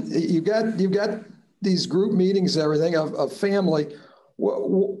 in you've got these group meetings and everything of family.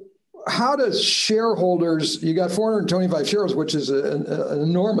 How does shareholders, you got 425 shareholders, which is an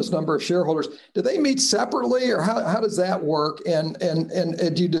enormous number of shareholders. Do they meet separately, or how does that work? And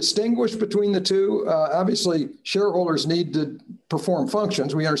do you distinguish between the two? Obviously, shareholders need to perform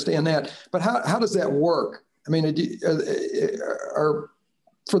functions. We understand that. But how does that work? I mean,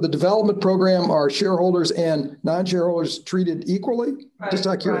 for the development program, are shareholders and non-shareholders treated equally? Right, just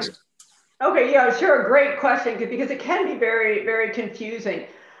out of curiosity. Right. Okay, yeah, sure. Great question, because it can be very, very confusing.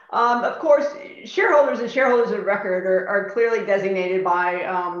 Of course, shareholders and shareholders of record are clearly designated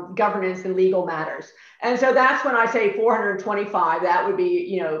by governance and legal matters. And so that's when I say 425, that would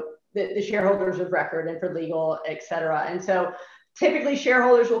be, the shareholders of record and for legal, et cetera. And so typically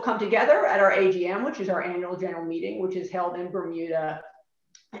shareholders will come together at our AGM, which is our annual general meeting, which is held in Bermuda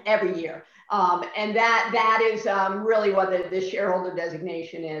every year. And that is really what the shareholder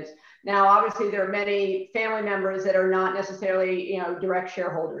designation is. Now, obviously, there are many family members that are not necessarily, direct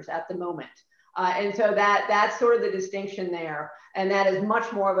shareholders at the moment. And so that's sort of the distinction there. And that is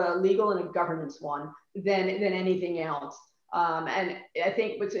much more of a legal and a governance one than anything else. And I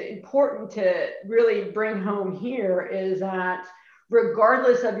think what's important to really bring home here is that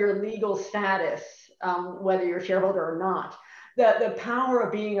regardless of your legal status, whether you're a shareholder or not, the power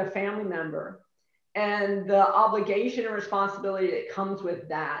of being a family member and the obligation and responsibility that comes with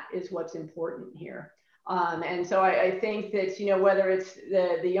that is what's important here. And so I think that, whether it's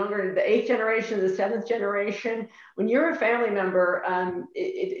the younger, the 8th generation, the 7th generation, when you're a family member,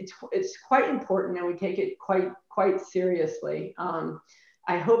 it's quite important, and we take it quite seriously.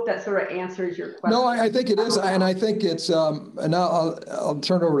 I hope that sort of answers your question. No, I think it is. And I think it's, and I'll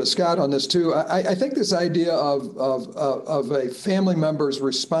turn over to Scott on this too. I think this idea of a family member's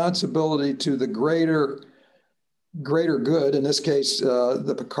responsibility to the greater good, in this case,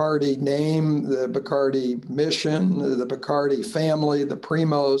 the Bacardi name, the Bacardi mission, the Bacardi family, the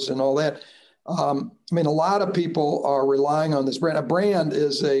Primos and all that. I mean, a lot of people are relying on this brand. A brand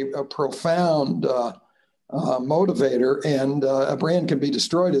is a profound motivator, and a brand can be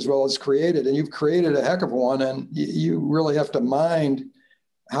destroyed as well as created. And you've created a heck of one, and you really have to mind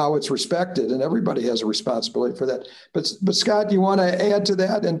how it's respected, and everybody has a responsibility for that. But Scott, do you want to add to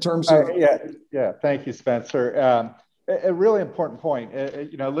that in terms of? Yeah. Thank you, Spencer. A really important point.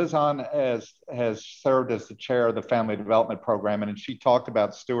 Lisanne has served as the chair of the Family Development Program, and she talked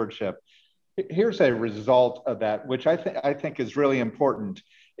about stewardship. Here's a result of that, which I think is really important.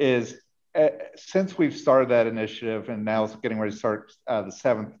 Is since we've started that initiative, and now it's getting ready to start the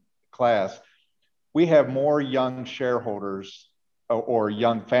 7th class, we have more young shareholders or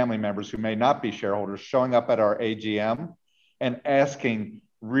young family members who may not be shareholders showing up at our AGM and asking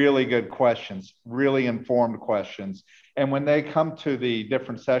really good questions, really informed questions. And when they come to the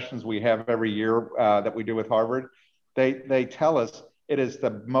different sessions we have every year that we do with Harvard, they tell us it is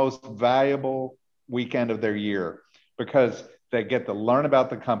the most valuable weekend of their year, because they get to learn about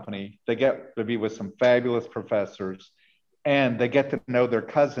the company, they get to be with some fabulous professors, and they get to know their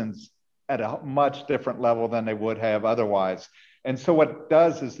cousins at a much different level than they would have otherwise. And so what it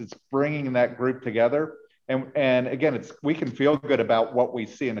does is it's bringing that group together. And again, we can feel good about what we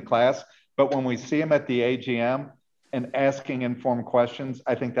see in the class, but when we see them at the AGM and asking informed questions,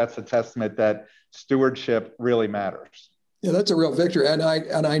 I think that's a testament that stewardship really matters. Yeah, that's a real victory. And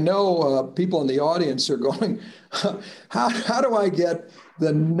I know people in the audience are going, how do I get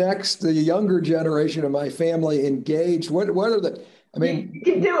the younger generation of my family engaged? What are the, I mean, you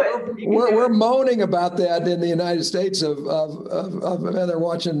can do it. We're moaning about that in the United States of they're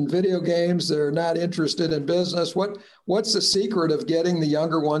watching video games, they're not interested in business. What's the secret of getting the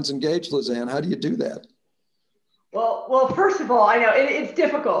younger ones engaged, Lisanne? How do you do that? Well, first of all, I know it's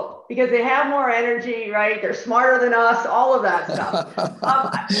difficult because they have more energy, right? They're smarter than us, all of that stuff.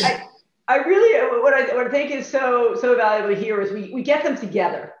 I really, what I think is so valuable here is we get them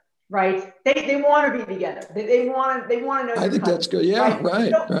together, right? They want to be together. They want to know. I think that's good. Yeah,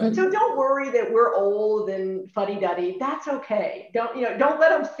 right. So don't worry that we're old and fuddy-duddy. That's okay. Don't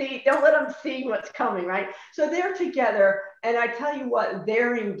let them see what's coming, right? So they're together, and I tell you what,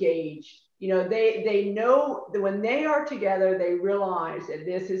 they're engaged. They know that when they are together, they realize that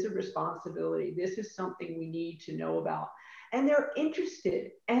this is a responsibility. This is something we need to know about. And they're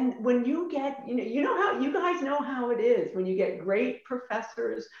interested. And when you get, you guys know how it is. When you get great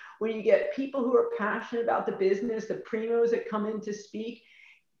professors, when you get people who are passionate about the business, the primos that come in to speak,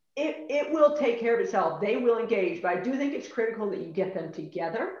 it will take care of itself. They will engage. But I do think it's critical that you get them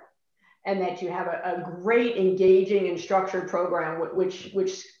together and that you have a great engaging and structured program,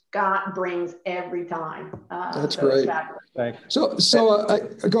 which Scott brings every time. That's great. Thanks. So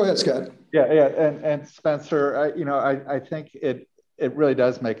go ahead, Scott. Yeah, and Spencer, I think it really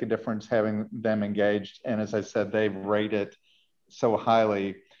does make a difference having them engaged. And as I said, they rate it so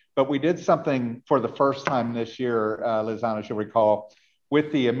highly. But we did something for the first time this year, Lisanne, as you'll recall,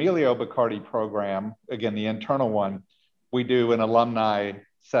 with the Emilio Bacardi program, again, the internal one, we do an alumni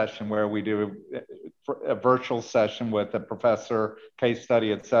session where we do a virtual session with a professor, case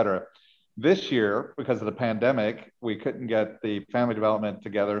study, et cetera. This year, because of the pandemic, we couldn't get the family development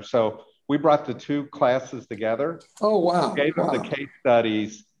together. So we brought the two classes together. Oh, wow. Gave them the case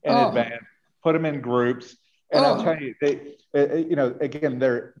studies in advance, put them in groups. And I'll tell you, again,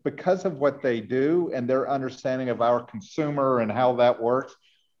 they're, because of what they do and their understanding of our consumer and how that works,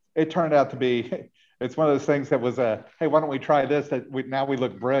 it turned out to be, it's one of those things that was hey, why don't we try this? Now we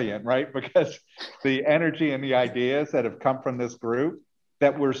look brilliant, right? Because the energy and the ideas that have come from this group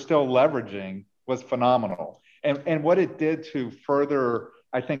that we're still leveraging was phenomenal. And what it did to further,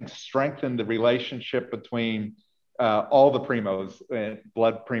 I think, strengthen the relationship between all the primos,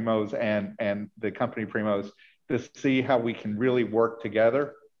 blood primos and the company primos, to see how we can really work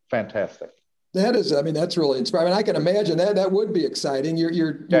together. Fantastic. That is, that's really inspiring. I can imagine that would be exciting.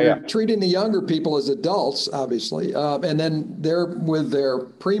 You're treating the younger people as adults, obviously, and then they're with their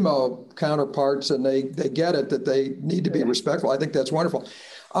primo counterparts, and they get it that they need to be respectful. I think that's wonderful.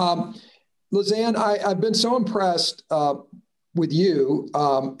 Lisanne, I've been so impressed with you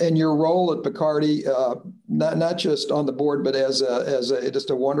and your role at Bacardi, not just on the board, but as just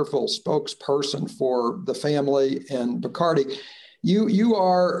a wonderful spokesperson for the family and Bacardi. You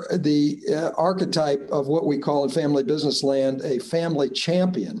are the archetype of what we call in family business land a family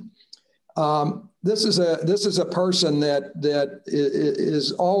champion. This is a person that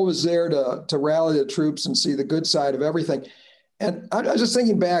is always there to rally the troops and see the good side of everything. And I was just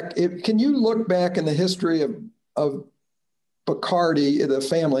thinking back, can you look back in the history of Bacardi, the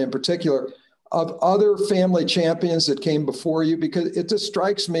family in particular, of other family champions that came before you? Because it just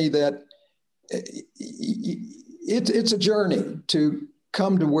strikes me that it's a journey to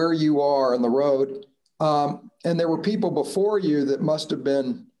come to where you are on the road. And there were people before you that must have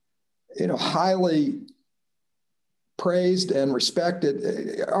been, highly praised and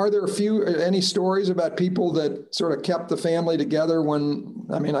respected. Are there any stories about people that sort of kept the family together when,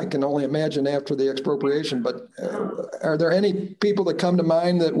 I can only imagine after the expropriation, but are there any people that come to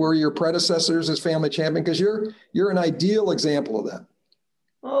mind that were your predecessors as family champion? Because you're an ideal example of that.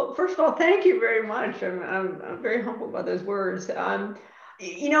 Well, first of all, thank you very much. I'm very humbled by those words.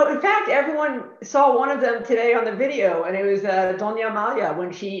 In fact, everyone saw one of them today on the video, and it was Doña Amalia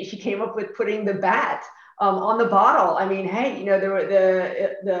when she came up with putting the bat on the bottle.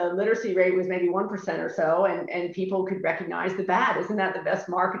 The literacy rate was maybe 1% or so, and people could recognize the bat. Isn't that the best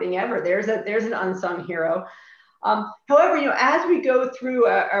marketing ever? There's an unsung hero. However, as we go through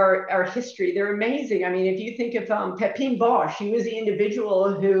our history, they're amazing. If you think of Pepin Bosch, he was the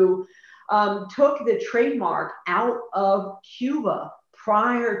individual who took the trademark out of Cuba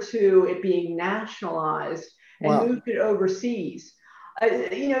prior to it being nationalized and moved it overseas.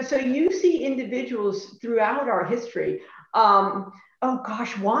 So you see individuals throughout our history.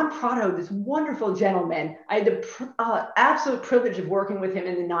 Juan Prado, this wonderful gentleman. I had the absolute privilege of working with him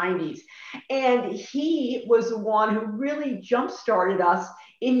in the 90s. And he was the one who really jump-started us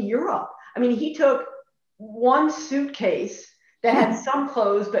in Europe. He took one suitcase that had some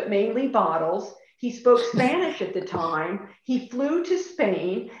clothes, but mainly bottles. He spoke Spanish at the time. He flew to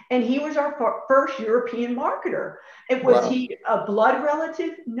Spain, and he was our first European marketer. Was he a blood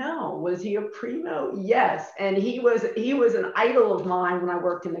relative? No. Was he a primo? Yes. And he was an idol of mine when I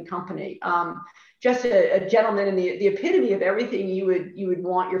worked in the company. Just a gentleman and the epitome of everything you would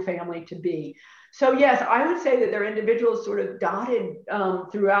want your family to be. So yes, I would say that there are individuals sort of dotted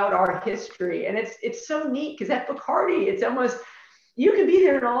throughout our history, and it's so neat because at Bacardi, it's almost, you could be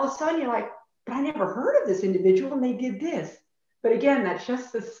there and all of a sudden you're like, but I never heard of this individual and they did this. But again, that's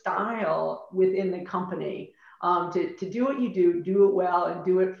just the style within the company. To do what you do it well, and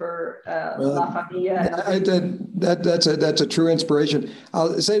do it for La Familia. That's a true inspiration.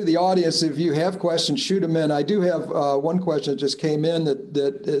 I'll say to the audience, if you have questions, shoot them in. I do have one question that just came in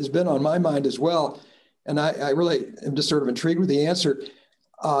that has been on my mind as well. And I really am just sort of intrigued with the answer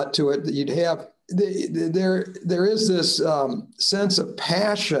to it that you'd have. There is this sense of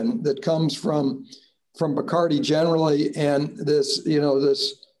passion that comes from Bacardi generally, and this,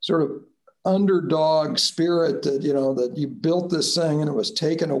 this sort of underdog spirit that, that you built this thing and it was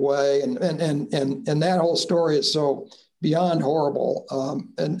taken away, and that whole story is so beyond horrible,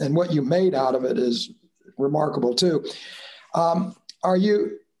 and what you made out of it is remarkable too.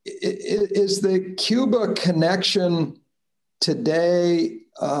 Is the Cuba connection today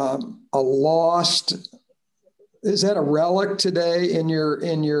a lost? Is that a relic today in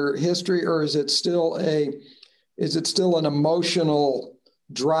your history, or is it still an emotional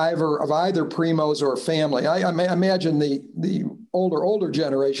driver of either primos or family? I imagine the older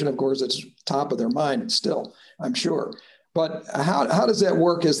generation, of course, it's top of their mind still, I'm sure. But how does that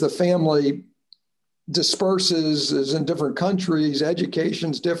work as the family disperses, is in different countries,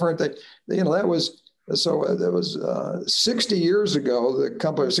 education's different? That was 60 years ago, the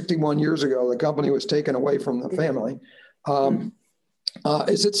company, 61 years ago, the company was taken away from the family.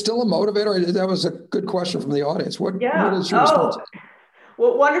 Is it still a motivator? That was a good question from the audience. What is your response?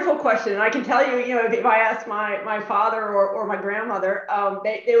 Well, wonderful question. And I can tell you, if I asked my father or my grandmother,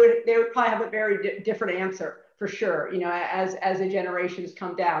 they would probably have a very different answer for sure, as the generations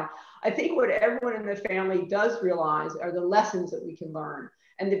come down. I think what everyone in the family does realize are the lessons that we can learn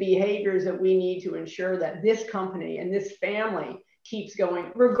and the behaviors that we need to ensure that this company and this family keeps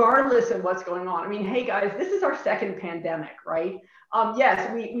going, regardless of what's going on. I mean, hey guys, this is our second pandemic, right?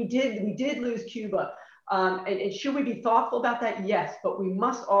 Yes, we did lose Cuba. And should we be thoughtful about that? Yes, but we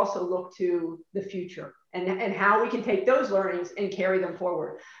must also look to the future and how we can take those learnings and carry them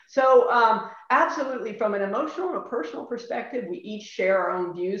forward. So absolutely, from an emotional and a personal perspective, we each share our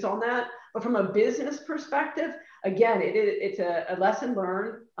own views on that. But from a business perspective, again, it's a lesson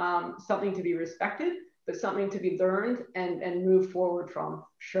learned, something to be respected, but something to be learned and move forward from.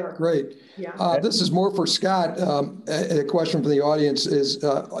 Sure. Great. Yeah. This is more for Scott. A question from the audience is,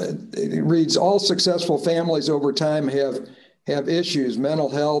 it reads, all successful families over time have issues, mental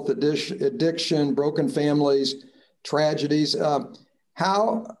health, addiction, broken families, tragedies.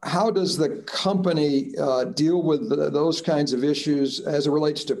 How does the company deal with those kinds of issues as it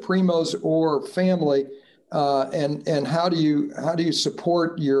relates to primos or family? And how do you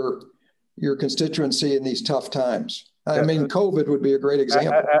support your constituency in these tough times? I mean, COVID would be a great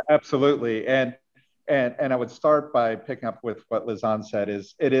example. Absolutely. And I would start by picking up with what Lisanne said,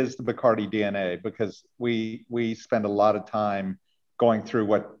 it is the Bacardi DNA, because we spend a lot of time going through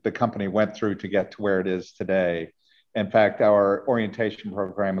what the company went through to get to where it is today. In fact, our orientation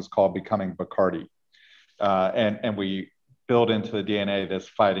program is called Becoming Bacardi. And we build into the DNA this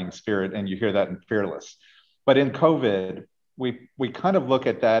fighting spirit, and you hear that in Fearless. But in COVID, we kind of look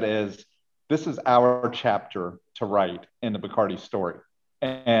at that as, this is our chapter to write in the Bacardi story.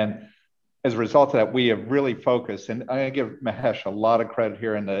 And as a result of that, we have really focused, and I'm going to give Mahesh a lot of credit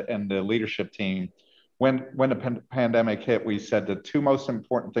here in the leadership team. When the pandemic hit, we said the two most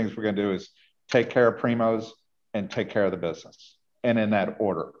important things we're going to do is take care of primos and take care of the business, and in that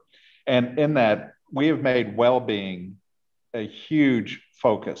order. And in that, we have made well-being a huge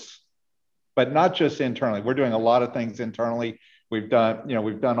focus, but not just internally. We're doing a lot of things internally. We've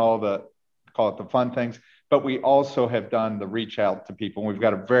done all the, call it the fun things, but we also have done the reach out to people. We've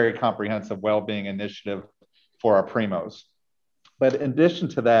got a very comprehensive well-being initiative for our primos. But in addition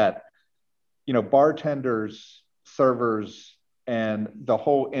to that, bartenders, servers, and the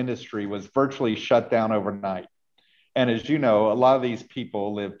whole industry was virtually shut down overnight. And as you know, a lot of these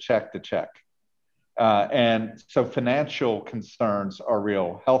people live check to check. And so financial concerns are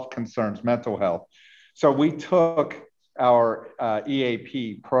real, health concerns, mental health. So we took our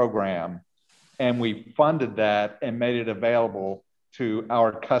EAP program and we funded that and made it available to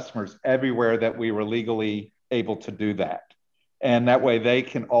our customers everywhere that we were legally able to do that. And that way they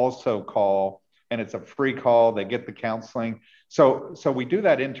can also call, and it's a free call, they get the counseling. So we do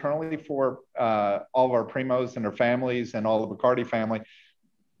that internally for all of our primos and their families and all the Bacardi family,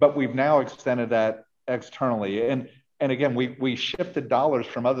 but we've now extended that externally. And again, we shifted dollars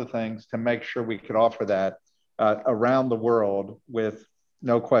from other things to make sure we could offer that around the world with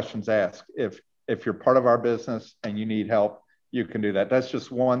no questions asked. If you're part of our business and you need help, you can do that. That's just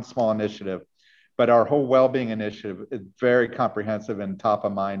one small initiative, but our whole well-being initiative is very comprehensive and top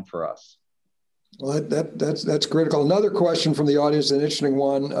of mind for us. Well, that's critical. Another question from the audience, an interesting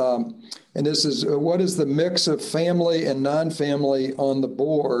one, and this is, what is the mix of family and non-family on the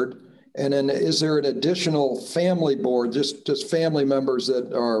board? And then is there an additional family board, just family members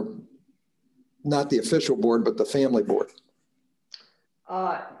that are not the official board, but the family board?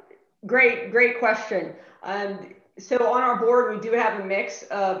 Great question. So on our board, we do have a mix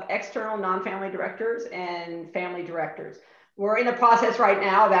of external non-family directors and family directors. We're in the process right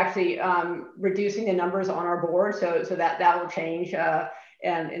now of actually reducing the numbers on our board, so that will change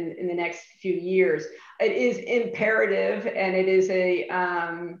in the next few years. It is imperative, and it is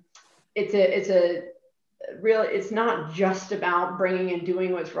it's not just about bringing and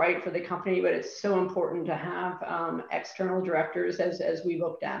doing what's right for the company, but it's so important to have external directors as we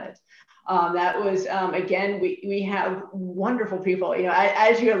looked at it. That was, again, we have wonderful people, you know,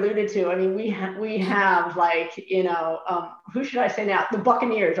 as you alluded to. I mean, we have like, you know, who should I say now? The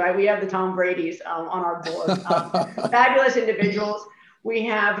Buccaneers, right? We have the Tom Bradys on our board. Fabulous individuals. We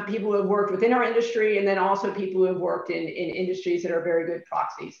have people who have worked within our industry, and then also people who have worked in industries that are very good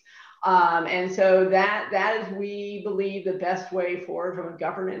proxies. And so that is, we believe, the best way forward from a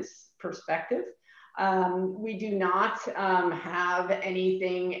governance perspective. We do not have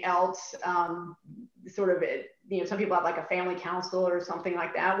anything else, sort of, you know, some people have like a family council or something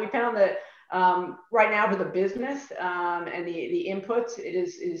like that. We found that right now for the business and the inputs, it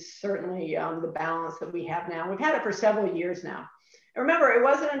is certainly the balance that we have now. We've had it for several years now. And remember, it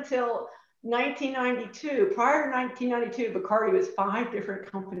wasn't until 1992, prior to 1992, Bacardi was 5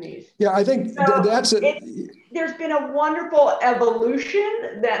 different companies. Yeah, I think so that's it. There's been a wonderful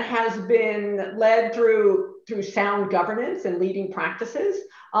evolution that has been led through sound governance and leading practices,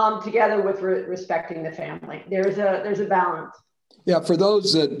 together with respecting the family. There's a balance. Yeah, for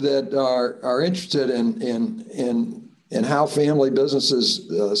those that are interested in how family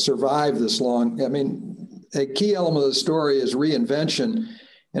businesses survive this long, I mean, a key element of the story is reinvention.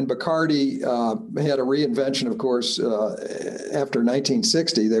 And Bacardi had a reinvention, of course, after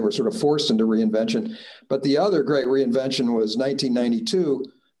 1960. They were sort of forced into reinvention. But the other great reinvention was 1992,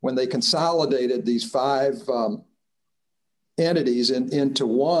 when they consolidated these 5 entities into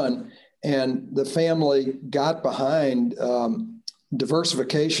one, and the family got behind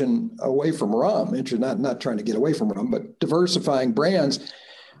diversification away from rum. Not trying to get away from rum, but diversifying brands,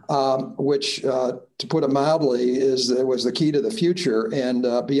 which, to put it mildly, was the key to the future. And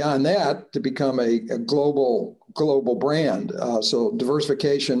beyond that, to become a global brand. So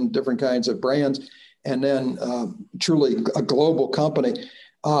diversification, different kinds of brands, and then truly a global company.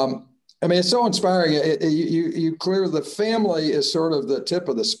 I mean, it's so inspiring. You clear the family is sort of the tip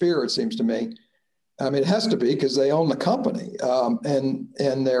of the spear, it seems to me. I mean, it has to be, because they own the company,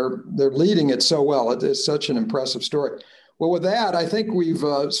 and they're leading it so well. It is such an impressive story. Well, with that, I think we've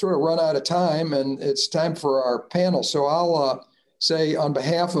sort of run out of time, and it's time for our panel. So I'll say, on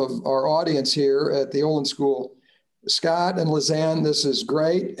behalf of our audience here at the Olin School, Scott and Lisanne, this is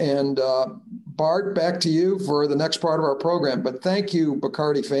great. And Bart, back to you for the next part of our program. But thank you,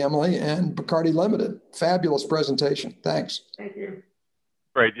 Bacardi family and Bacardi Ltd. Fabulous presentation. Thanks. Thank you.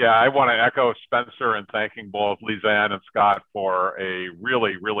 Great. Yeah, I want to echo Spencer in thanking both Lisanne and Scott for a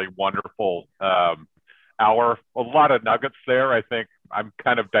really, really wonderful hour. A lot of nuggets there. I think I'm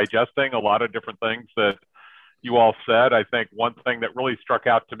kind of digesting a lot of different things that you all said. I think one thing that really struck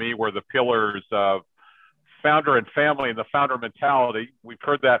out to me were the pillars of founder and family and the founder mentality. We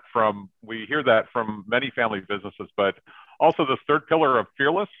hear that from many family businesses, but also this third pillar of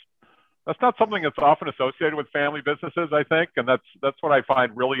fearless. That's not something that's often associated with family businesses, I think, and that's what I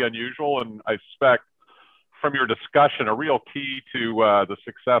find really unusual. And I suspect from your discussion, a real key to the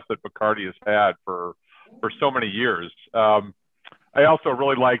success that Bacardi has had for so many years. I also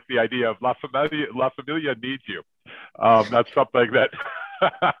really like the idea of La Familia needs you. That's something that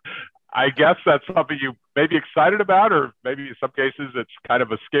I guess that's something you may be excited about, or maybe in some cases it's kind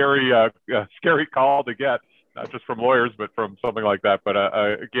of a scary call to get, not just from lawyers, but from something like that. But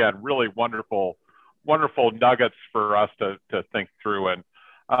again, really wonderful nuggets for us to think through. And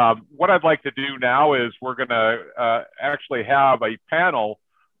what I'd like to do now is we're going to actually have a panel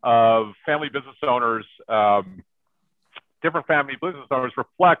of family business owners, different family business owners,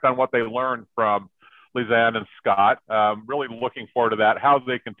 reflect on what they learned from Lisanne and Scott. Really looking forward to that, how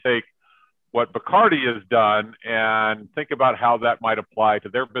they can take what Bacardi has done and think about how that might apply to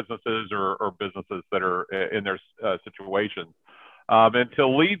their businesses or businesses that are in their situations. And to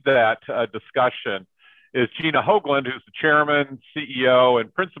lead that discussion is Gina Hoagland, who's the chairman, CEO,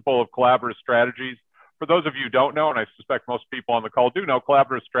 and principal of Collaborative Strategies. For those of you who don't know, and I suspect most people on the call do know,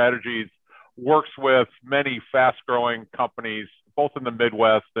 Collaborative Strategies works with many fast-growing companies, both in the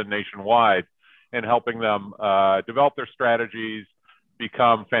Midwest and nationwide. in helping them develop their strategies,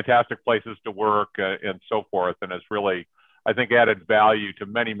 become fantastic places to work, and so forth, and has really, I think, added value to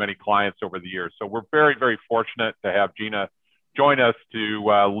many, many clients over the years. So we're very, very fortunate to have Gina join us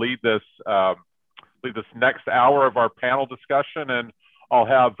to lead this next hour of our panel discussion. And I'll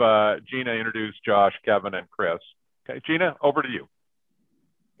have Gina introduce Josh, Kevin, and Chris. Okay, Gina, over to you.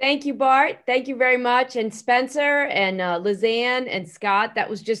 Thank you, Bart. Thank you very much. And Spencer and Lisanne and Scott, that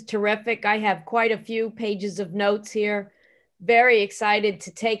was just terrific. I have quite a few pages of notes here. Very excited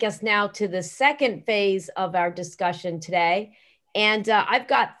to take us now to the second phase of our discussion today. And I've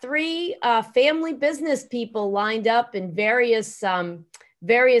got three family business people lined up in various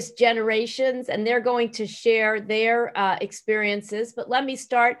generations, and they're going to share their experiences. But let me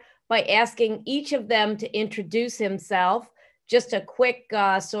start by asking each of them to introduce himself. Just a quick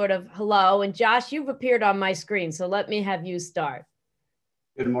sort of hello. And Josh, you've appeared on my screen, so let me have you start.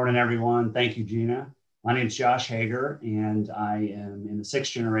 Good morning, everyone. Thank you, Gina. My name is Josh Hager, and I am in the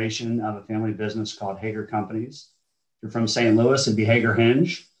sixth generation of a family business called Hager Companies. If you're from St. Louis, it'd be Hager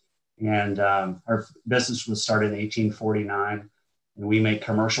Hinge. And our business was started in 1849, and we make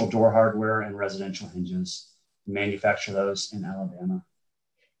commercial door hardware and residential hinges. We manufacture those in Alabama.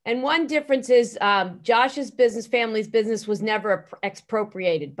 And one difference is Josh's business, family's business, was never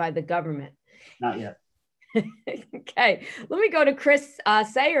expropriated by the government. Not yet. Okay, let me go to Chris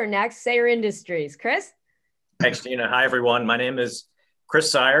Seyer next, Seyer Industries. Chris? Thanks, Gina. Hi, everyone. My name is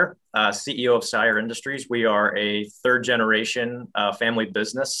Chris Seyer, CEO of Seyer Industries. We are a third generation family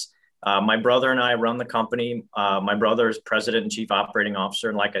business. My brother and I run the company. My brother is president and chief operating officer.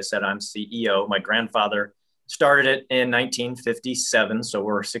 And like I said, I'm CEO. My grandfather started it in 1957. So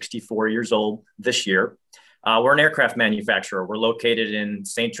we're 64 years old this year. We're an aircraft manufacturer. We're located in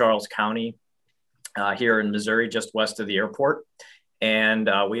St. Charles County, here in Missouri, just west of the airport. And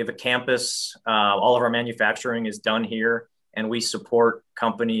we have a campus. All of our manufacturing is done here. And we support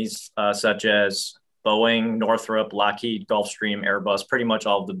companies such as Boeing, Northrop, Lockheed, Gulfstream, Airbus, pretty much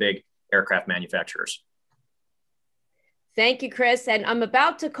all of the big aircraft manufacturers. Thank you, Chris. And I'm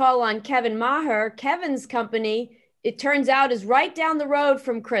about to call on Kevin Maher. Kevin's company, it turns out, is right down the road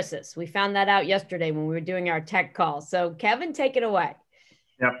from Chris's. We found that out yesterday when we were doing our tech call. So Kevin, take it away.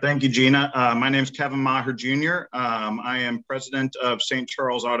 Yeah, thank you, Gina. My name is Kevin Maher Jr. I am president of St.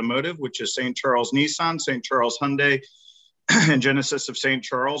 Charles Automotive, which is St. Charles Nissan, St. Charles Hyundai, and Genesis of St.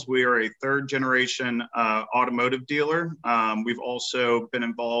 Charles. We are a third generation automotive dealer. We've also been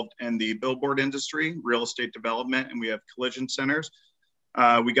involved in the billboard industry, real estate development, and we have collision centers.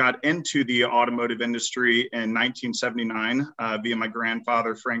 We got into the automotive industry in 1979 via my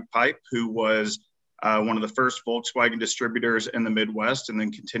grandfather, Frank Pipe, who was one of the first Volkswagen distributors in the Midwest, and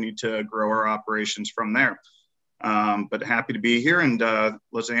then continued to grow our operations from there. But happy to be here. And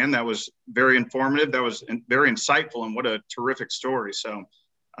Lisanne, that was very informative. That was very insightful, and what a terrific story. So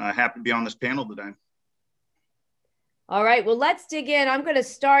happy to be on this panel today. All right, well, let's dig in. I'm going to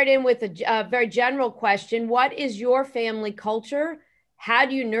start in with a very general question. What is your family culture? How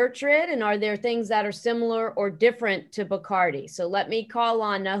do you nurture it? And are there things that are similar or different to Bacardi? So let me call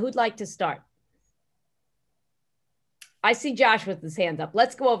on, who'd like to start? I see Josh with his hands up.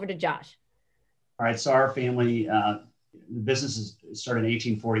 Let's go over to Josh. All right, so our family, the business is started in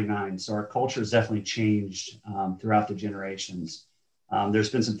 1849. So our culture has definitely changed throughout the generations.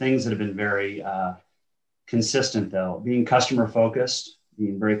 There's been some things that have been very consistent, though. Being customer focused,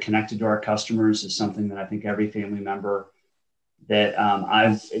 being very connected to our customers is something that I think every family member that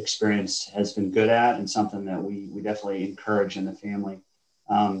I've experienced has been good at, and something that we definitely encourage in the family.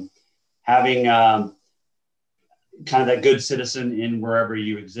 Having kind of that good citizen in wherever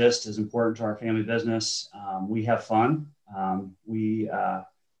you exist is important to our family business. We have fun. We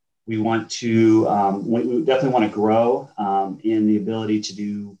want to, we definitely want to grow in the ability to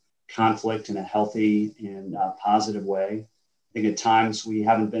do conflict in a healthy and positive way. I think at times we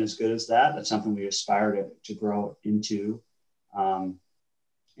haven't been as good as that. That's something we aspire to grow into. And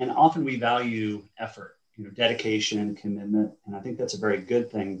often we value effort, dedication, commitment. And I think that's a very good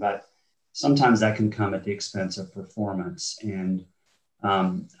thing, but sometimes that can come at the expense of performance. And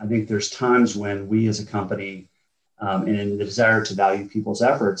I think there's times when we as a company, in the desire to value people's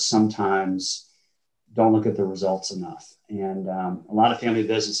efforts, sometimes don't look at the results enough. And a lot of family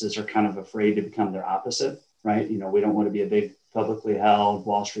businesses are kind of afraid to become their opposite, right? We don't want to be a big publicly held,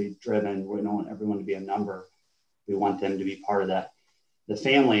 Wall Street driven. We don't want everyone to be a number. We want them to be part of that, the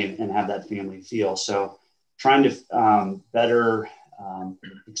family, and have that family feel. So trying to better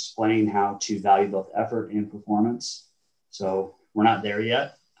explain how to value both effort and performance. So we're not there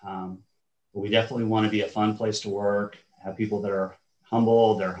yet, but we definitely want to be a fun place to work, have people that are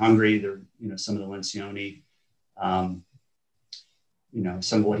humble, they're hungry, they're, some of the Lencioni, some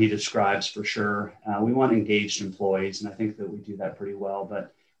of what he describes for sure. We want engaged employees, and I think that we do that pretty well,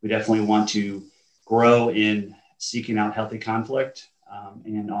 but we definitely want to grow in seeking out healthy conflict,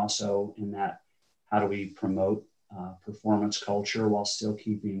 and also in that, how do we promote performance culture while still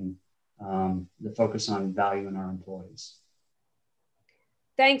keeping the focus on value in our employees.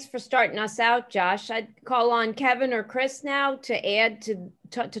 Thanks for starting us out, Josh. I'd call on Kevin or Chris now to add to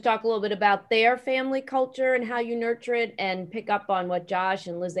talk a little bit about their family culture and how you nurture it, and pick up on what Josh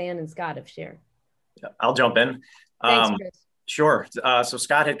and Lisanne and Scott have shared. I'll jump in. Thanks, Chris. Sure. So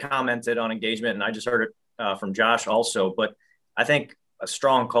Scott had commented on engagement, and I just heard it from Josh also, but I think a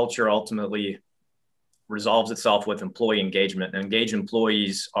strong culture ultimately resolves itself with employee engagement. And engaged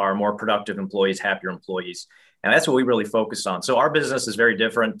employees are more productive employees, happier employees. And that's what we really focus on. So our business is very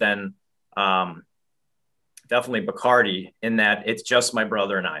different than definitely Bacardi, in that it's just my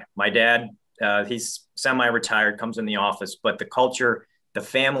brother and I. My dad, he's semi-retired, comes in the office, but the culture, the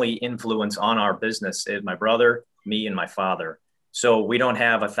family influence on our business is my brother, me, and my father. So we don't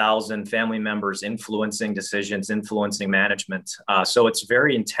have 1,000 family members influencing decisions, influencing management. So it's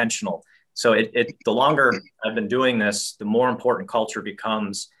very intentional. So the longer I've been doing this, the more important culture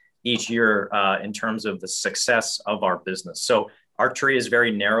becomes each year in terms of the success of our business. So our tree is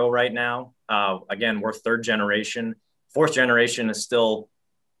very narrow right now. Again, we're third generation. Fourth generation is still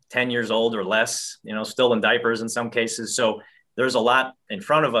 10 years old or less, still in diapers in some cases. So there's a lot in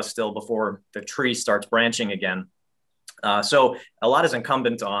front of us still before the tree starts branching again. So a lot is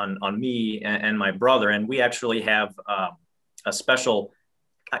incumbent on me and my brother. And we actually have a special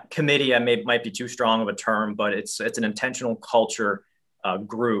committee. Might be too strong of a term, but it's an intentional culture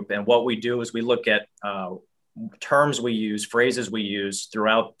group. And what we do is we look at terms we use, phrases we use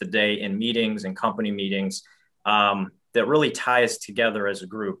throughout the day in meetings and company meetings that really tie us together as a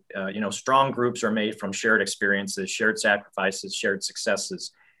group. Strong groups are made from shared experiences, shared sacrifices, shared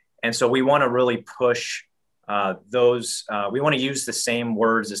successes. And so we want to really push those. We want to use the same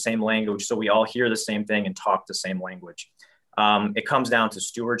words, the same language, so we all hear the same thing and talk the same language. It comes down to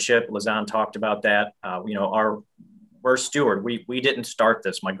stewardship. Lisanne talked about that. We're steward. We didn't start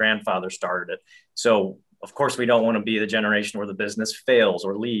this. My grandfather started it. So of course we don't want to be the generation where the business fails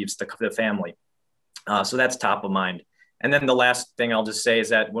or leaves the family. So that's top of mind. And then the last thing I'll just say is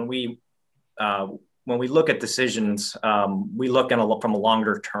that when we look at decisions, we look from a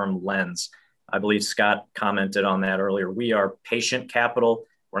longer term lens. I believe Scott commented on that earlier. We are patient capital.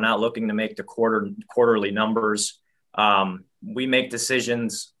 We're not looking to make the quarterly numbers. We make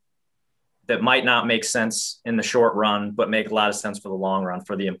decisions that might not make sense in the short run, but make a lot of sense for the long run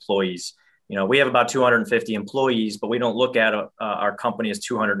for the employees. We have about 250 employees, but we don't look at our company as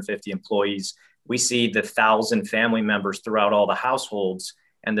 250 employees. We see the 1,000 family members throughout all the households,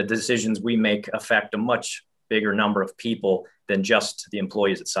 and the decisions we make affect a much bigger number of people than just the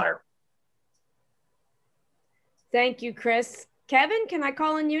employees at Seyer. Thank you, Chris. Kevin, can I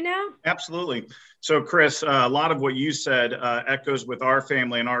call on you now? Absolutely. So Chris, a lot of what you said echoes with our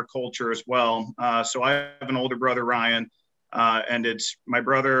family and our culture as well. So I have an older brother, Ryan, and it's my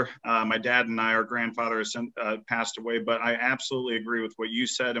brother, my dad and I, our grandfather has passed away, but I absolutely agree with what you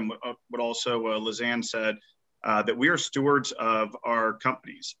said and what also Lisanne said, that we are stewards of our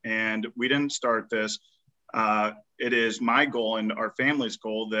companies, and we didn't start this. It is my goal and our family's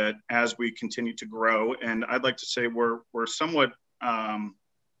goal that as we continue to grow, and I'd like to say we're somewhat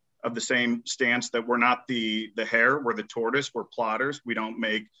of the same stance, that we're not the hare, we're the tortoise, we're plotters. We don't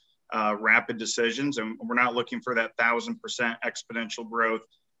make rapid decisions, and we're not looking for that 1,000% exponential growth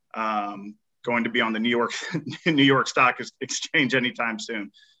going to be on the New York Stock Exchange anytime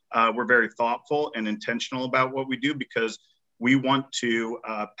soon. We're very thoughtful and intentional about what we do, because we want to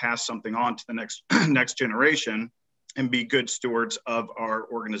pass something on to the next generation and be good stewards of our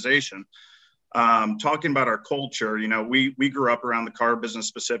organization. Talking about our culture, we grew up around the car business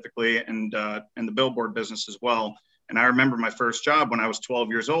specifically, and the billboard business as well. And I remember my first job when I was 12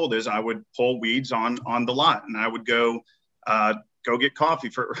 years old is I would pull weeds on the lot, and I would go get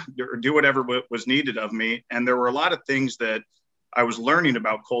coffee or do whatever was needed of me. And there were a lot of things that I was learning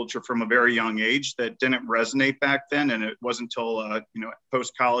about culture from a very young age that didn't resonate back then. And it wasn't until,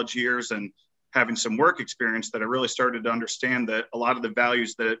 post-college years and having some work experience that I really started to understand that a lot of the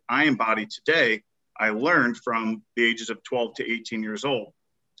values that I embody today, I learned from the ages of 12 to 18 years old.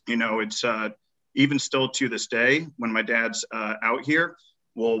 It's even still to this day, when my dad's out here,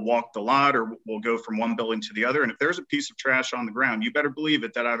 we'll walk the lot or we'll go from one building to the other. And if there's a piece of trash on the ground, you better believe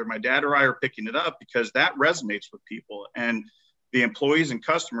it that either my dad or I are picking it up, because that resonates with people. And the employees and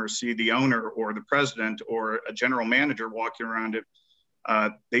customers see the owner or the president or a general manager walking around it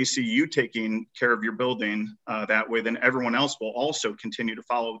they see you taking care of your building that way, then everyone else will also continue to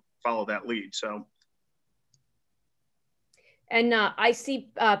follow that lead. So. And I see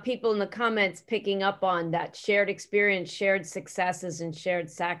people in the comments picking up on that shared experience, shared successes, and shared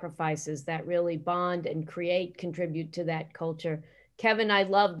sacrifices that really bond and contribute to that culture. Kevin, I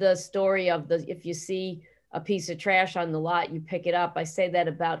love the story of if you see a piece of trash on the lot, you pick it up. I say that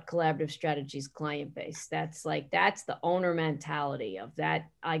about Collaborative Strategies client base. That's the owner mentality of that.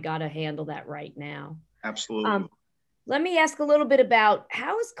 I got to handle that right now. Absolutely. Let me ask a little bit about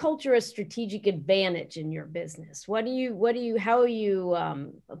how is culture a strategic advantage in your business? How are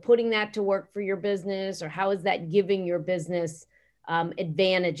you putting that to work for your business, or how is that giving your business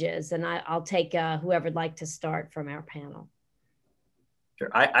advantages? And I'll take whoever'd like to start from our panel. Sure.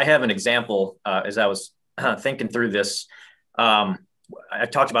 I have an example as I was thinking through this. I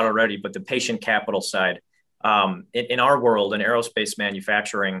talked about it already, but the patient capital side. In our world, in aerospace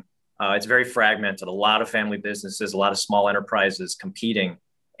manufacturing, it's very fragmented, a lot of family businesses, a lot of small enterprises competing.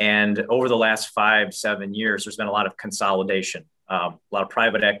 And over the last 5-7 years, there's been a lot of consolidation. A lot of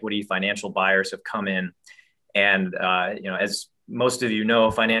private equity, financial buyers have come in. And, as most of you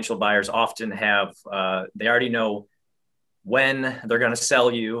know, financial buyers often have, they already know when they're going to sell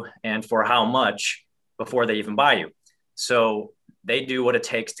you and for how much before they even buy you. So they do what it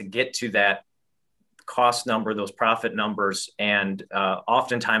takes to get to that cost number, those profit numbers, and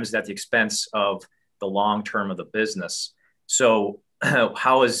oftentimes at the expense of the long term of the business. So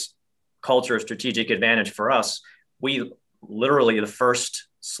how is culture a strategic advantage for us? We literally, the first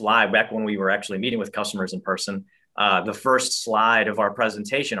slide, back when we were actually meeting with customers in person, the first slide of our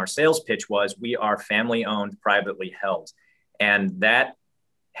presentation, our sales pitch was, we are family owned, privately held. And that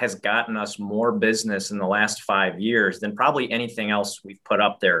has gotten us more business in the last 5 years than probably anything else we've put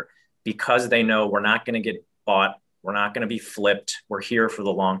up there, because they know we're not going to get bought. We're not going to be flipped. We're here for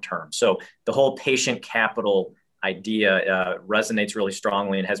the long term. So the whole patient capital idea resonates really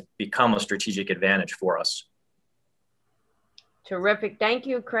strongly and has become a strategic advantage for us. Terrific. Thank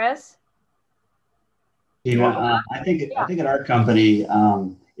you, Chris. Gina, I think at our company,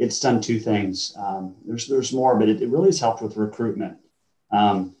 it's done two things. There's more, but it really has helped with recruitment.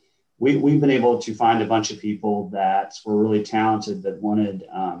 We've been able to find a bunch of people that were really talented that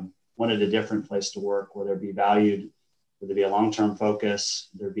wanted a different place to work, where they'd be valued, where there'd be a long-term focus,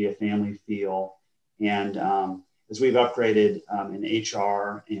 there'd be a family feel. And as we've upgraded in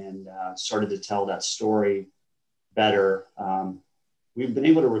HR and started to tell that story better, we've been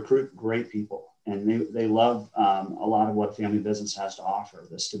able to recruit great people. And they love a lot of what a family business has to offer: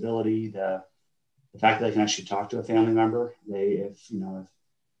 the stability, the fact that they can actually talk to a family member. If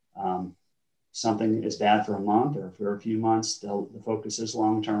something is bad for a month or for a few months, the focus is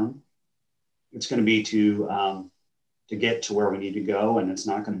long term. It's going to be to get to where we need to go, and it's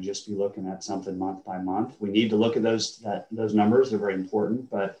not going to just be looking at something month by month. We need to look at those numbers; they're very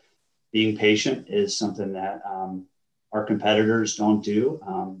important. But being patient is something that our competitors don't do.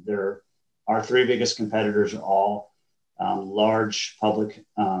 Our three biggest competitors are all large publicly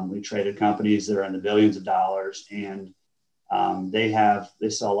traded companies that are in the billions of dollars, and they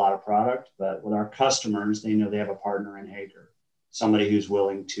sell a lot of product. But with our customers, they know they have a partner in Hager, somebody who's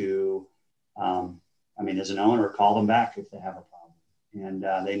willing to, as an owner, call them back if they have a problem.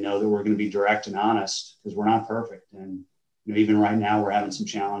 And they know that we're going to be direct and honest, because we're not perfect. And even right now, we're having some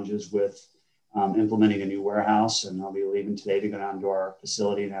challenges with implementing a new warehouse, and I'll be leaving today to go down to our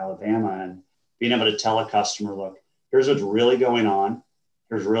facility in Alabama, and being able to tell a customer, look, here's what's really going on.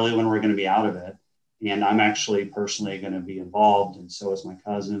 Here's really when we're going to be out of it. And I'm actually personally going to be involved, and so is my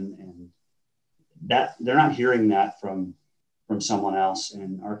cousin. And that they're not hearing that from someone else.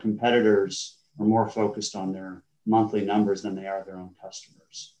 And our competitors are more focused on their monthly numbers than they are their own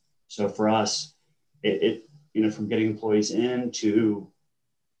customers. So for us, from getting employees in to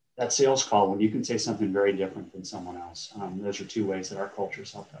that sales call, when you can say something very different than someone else, those are two ways that our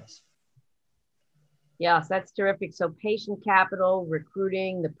culture's helped us. Yes, that's terrific. So patient capital,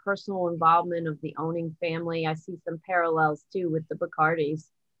 recruiting, the personal involvement of the owning family. I see some parallels too with the Bacardis.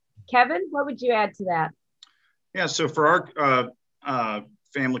 Kevin, what would you add to that? Yeah, so for our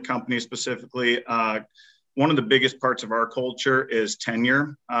family company specifically, one of the biggest parts of our culture is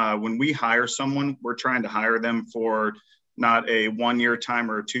tenure. When we hire someone, we're trying to hire them for not a 1 year time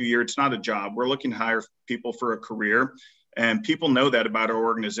or a 2 year. It's not a job. We're looking to hire people for a career. And people know that about our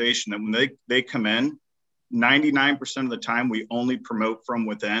organization, that when they come in, 99% of the time, we only promote from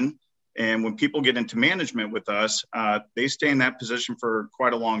within. And when people get into management with us, they stay in that position for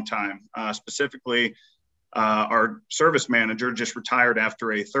quite a long time. Specifically, our service manager just retired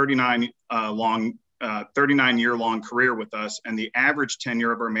after a 39 long 39-year-long career with us, and the average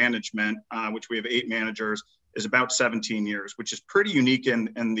tenure of our management, which we have 8 managers, is about 17 years, which is pretty unique in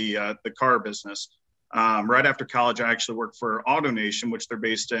the car business. Right after college, I actually worked for AutoNation, which they're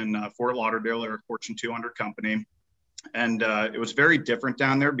based in Fort Lauderdale. They're a Fortune 200 company. And it was very different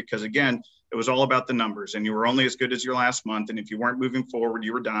down there because, again, it was all about the numbers, and you were only as good as your last month. And if you weren't moving forward,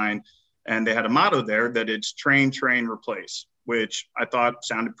 you were dying. And they had a motto there that it's train, train, replace, which I thought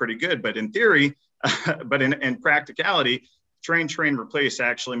sounded pretty good. But in theory, but in practicality, train, train, replace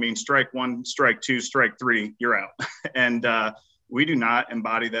actually means strike 1, strike 2, strike 3, you're out. And we do not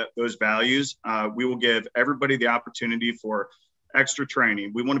embody those values. We will give everybody the opportunity for extra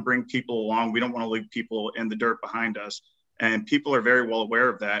training. We want to bring people along. We don't want to leave people in the dirt behind us. And people are very well aware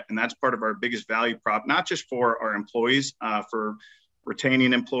of that. And that's part of our biggest value prop, not just for our employees, for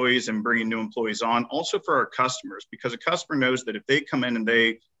retaining employees and bringing new employees on, also for our customers, because a customer knows that if they come in and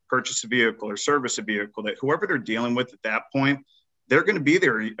they purchase a vehicle or service a vehicle, that whoever they're dealing with at that point, they're going to be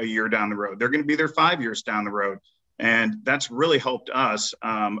there a year down the road. They're going to be there 5 years down the road. And that's really helped us,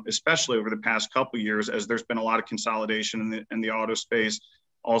 especially over the past couple of years, as there's been a lot of consolidation in the auto space,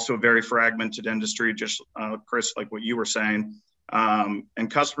 also a very fragmented industry, just Chris, like what you were saying.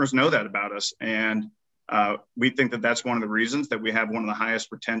 And customers know that about us. And we think that that's one of the reasons that we have one of the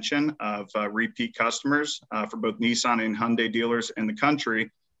highest retention of repeat customers for both Nissan and Hyundai dealers in the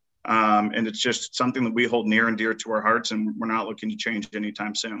country. And it's just something that we hold near and dear to our hearts, and we're not looking to change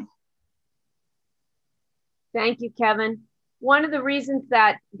anytime soon. Thank you, Kevin. One of the reasons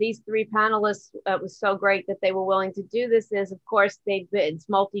that these 3 panelists was so great that they were willing to do this is, of course, it's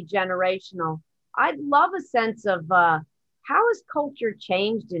multi-generational. I'd love a sense of how has culture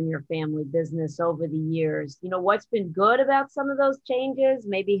changed in your family business over the years? You know, what's been good about some of those changes?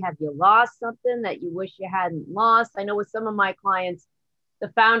 Maybe have you lost something that you wish you hadn't lost? I know with some of my clients,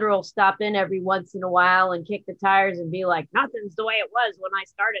 the founder will stop in every once in a while and kick the tires and be like, nothing's the way it was when I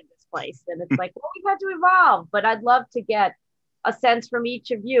started this place. And it's like, well, we've had to evolve, but I'd love to get a sense from each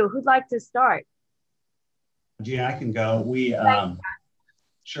of you. Who'd like to start? Gina, I can go.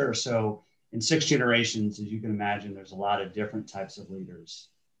 Sure. So in 6 generations, as you can imagine, there's a lot of different types of leaders.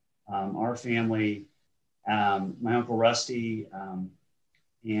 Our family, my Uncle Rusty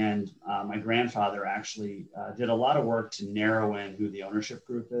and my grandfather actually did a lot of work to narrow in who the ownership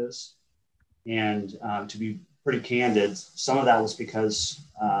group is. And to be pretty candid, some of that was because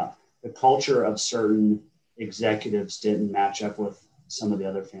the culture of certain executives didn't match up with some of the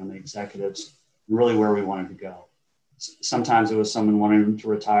other family executives, really where we wanted to go. Sometimes it was someone wanting to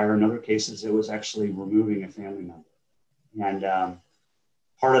retire. In other cases, it was actually removing a family member. And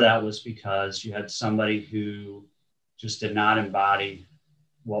part of that was because you had somebody who just did not embody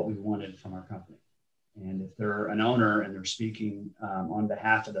what we wanted from our company. And if they're an owner and they're speaking on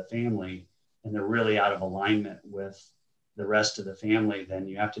behalf of the family and they're really out of alignment with the rest of the family, then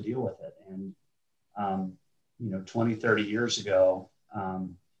you have to deal with it. And 20, 30 years ago,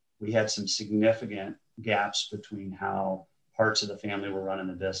 we had some significant gaps between how parts of the family were running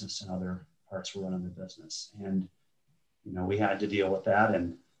the business and other parts were running the business. And, we had to deal with that.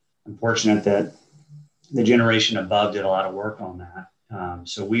 And I'm fortunate that the generation above did a lot of work on that.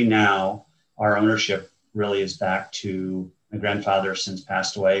 So we now, our ownership really is back to my grandfather since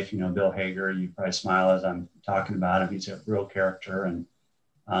passed away. If you know Bill Hager, you probably smile as I'm talking about him. He's a real character. And,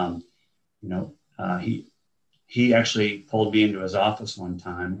 he actually pulled me into his office one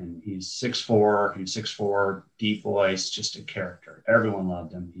time, and he's 6'4", deep voice, just a character. Everyone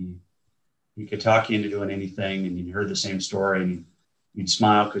loved him. He could talk you into doing anything, and you heard the same story and you'd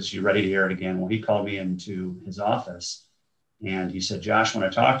smile because you're ready to hear it again. Well, he called me into his office and he said, Josh, I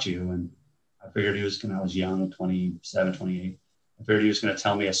want to talk to you. And I figured I was young, 27, 28. I figured he was going to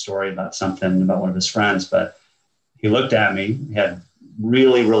tell me a story about something about one of his friends, but he looked at me. He had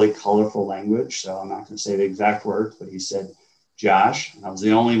really, really colorful language. So I'm not going to say the exact words, but he said, Josh, and I was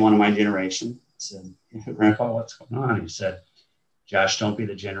the only one of my generation. I said, Grandpa, what's going on? He said, Josh, don't be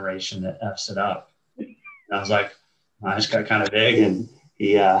the generation that F's it up. And I was like, my eyes got kind of big, and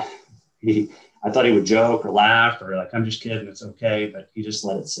I thought he would joke or laugh or like, I'm just kidding, it's okay. But he just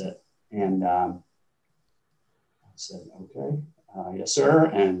let it sit. And I said, okay, yes, sir.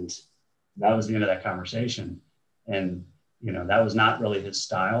 And that was the end of that conversation. And, that was not really his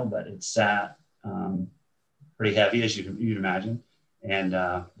style, but it sat pretty heavy, as you'd imagine. And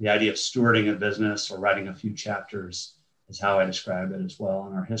the idea of stewarding a business or writing a few chapters is how I describe it as well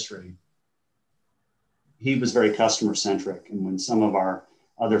in our history. He was very customer centric. And when some of our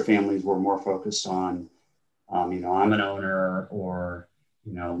other families were more focused on, I'm an owner or,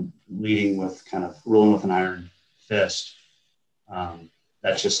 leading with kind of ruling with an iron fist,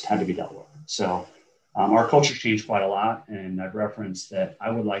 that just had to be dealt with. So Our culture changed quite a lot, and I've referenced that I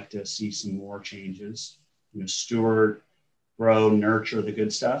would like to see some more changes. Steward, grow, nurture the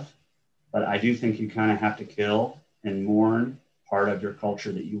good stuff, but I do think you kind of have to kill and mourn part of your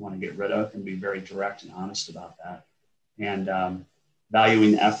culture that you want to get rid of, and be very direct and honest about that. And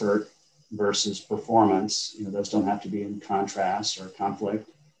valuing effort versus performance, those don't have to be in contrast or conflict.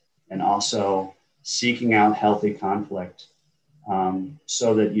 And also seeking out healthy conflict,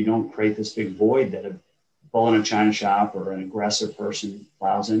 so that you don't create this big void that a bull in a china shop or an aggressive person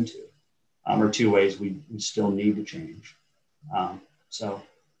plows into, are two ways we still need to change. So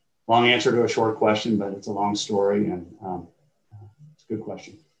long answer to a short question, but it's a long story, and it's a good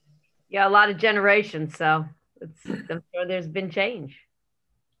question. Yeah, a lot of generations, so I'm sure there's been change.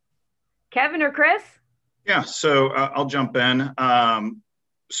 Kevin or Chris? Yeah, so I'll jump in.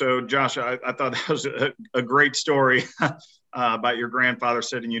 So Josh, I thought that was a great story about your grandfather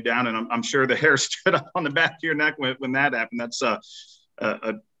sitting you down, and I'm sure the hair stood up on the back of your neck when that happened. That's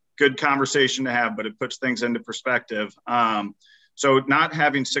a good conversation to have, but it puts things into perspective. So not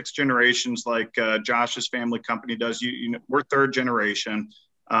having 6 generations like Josh's family company does, we're 3rd generation.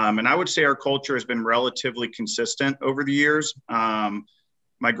 And I would say our culture has been relatively consistent over the years.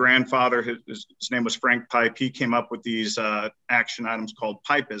 My grandfather, his name was Frank Pipe. He came up with these action items called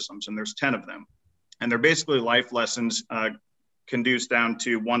Pipeisms, and there's 10 of them. And they're basically life lessons condensed down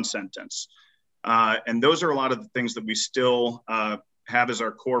to one sentence. And those are a lot of the things that we still have as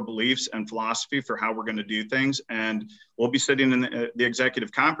our core beliefs and philosophy for how we're going to do things. And we'll be sitting in the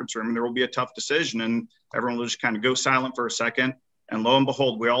executive conference room, and there will be a tough decision, and everyone will just kind of go silent for a second. And lo and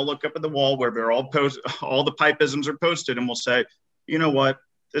behold, we all look up at the wall where they're all the Pipeisms are posted, and we'll say, you know what?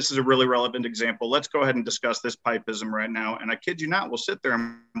 This is a really relevant example. Let's go ahead and discuss this Pipeism right now. And I kid you not, we'll sit there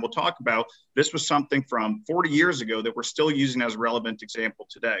and we'll talk about this was something from 40 years ago that we're still using as a relevant example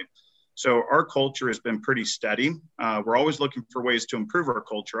today. So our culture has been pretty steady. We're always looking for ways to improve our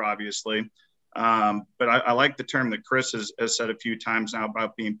culture, obviously. But I like the term that Chris has said a few times now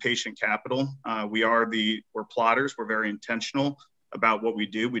about being patient capital. We're plotters. We're very intentional about what we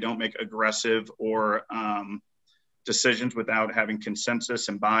do. We don't make aggressive or decisions without having consensus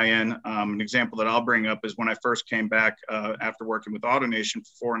and buy-in. An example that I'll bring up is when I first came back after working with AutoNation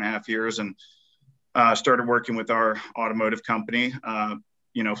for 4.5 years and started working with our automotive company.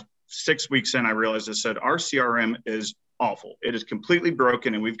 6 weeks in, I realized, I said, our CRM is awful. It is completely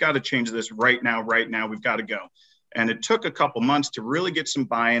broken, and we've got to change this right now. We've got to go. And it took a couple months to really get some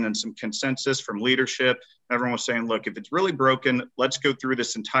buy-in and some consensus from leadership. Everyone was saying, look, if it's really broken, let's go through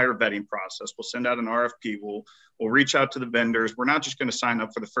this entire vetting process. We'll send out an RFP. We'll reach out to the vendors. We're not just going to sign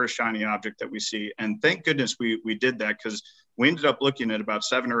up for the first shiny object that we see. And thank goodness we did that, because we ended up looking at about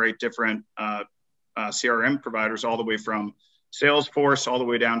 7 or 8 different CRM providers, all the way from Salesforce all the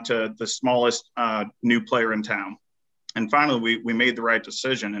way down to the smallest new player in town. And finally, we made the right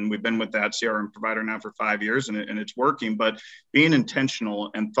decision, and we've been with that CRM provider now for 5 years, and it's working. But being intentional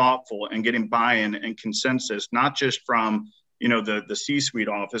and thoughtful and getting buy-in and consensus, not just from the C-suite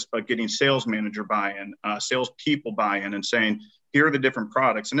office, but getting sales manager buy-in, salespeople buy-in, and saying, here are the different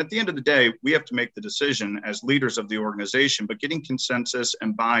products. And at the end of the day, we have to make the decision as leaders of the organization, but getting consensus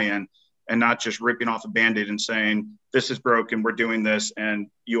and buy-in, and not just ripping off a Band-Aid and saying, this is broken, we're doing this, and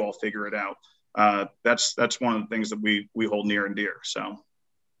you all figure it out. That's one of the things that we hold near and dear. So,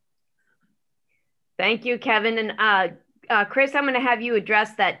 thank you, Kevin. And Chris, I'm going to have you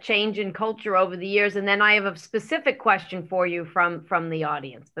address that change in culture over the years, and then I have a specific question for you from the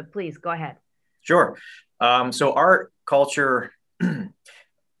audience. But please go ahead. Sure. So our culture,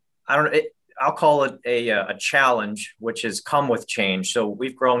 I'll call it a challenge, which has come with change. So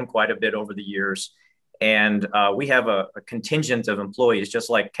we've grown quite a bit over the years. And we have a contingent of employees, just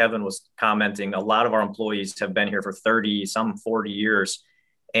like Kevin was commenting. A lot of our employees have been here for 30, some 40 years.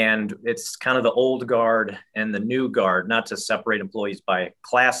 And it's kind of the old guard and the new guard, not to separate employees by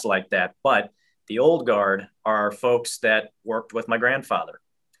class like that. But the old guard are folks that worked with my grandfather.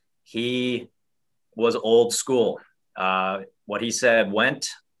 He was old school. What he said went.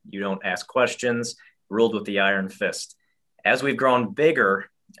 You don't ask questions, ruled with the iron fist. As we've grown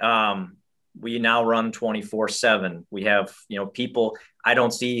bigger, we now run 24/7. We have, people, I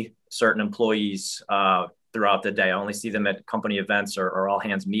don't see certain employees throughout the day. I only see them at company events or all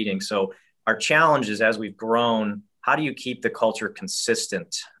hands meetings. So our challenge is, as we've grown, how do you keep the culture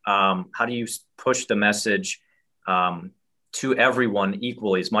consistent? How do you push the message to everyone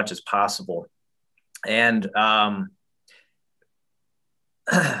equally as much as possible? And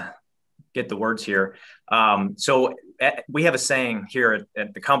get the words here. So we have a saying here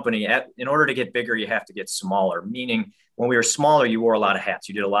at the company, in order to get bigger, you have to get smaller, meaning when we were smaller, you wore a lot of hats,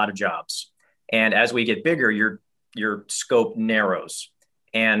 you did a lot of jobs. And as we get bigger, your scope narrows.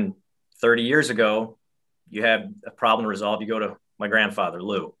 And 30 years ago, you had a problem to resolve, you go to my grandfather,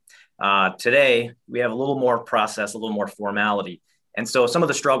 Lou. Today, we have a little more process, a little more formality. And so some of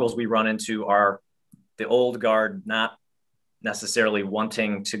the struggles we run into are the old guard not necessarily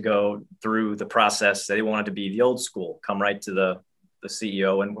wanting to go through the process. They wanted to be the old school, come right to the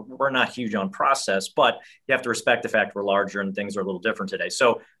CEO. And we're not huge on process, but you have to respect the fact we're larger and things are a little different today.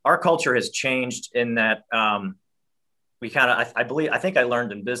 So our culture has changed in that we kind of, I think I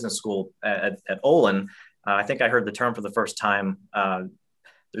learned in business school at Olin, I think I heard the term for the first time.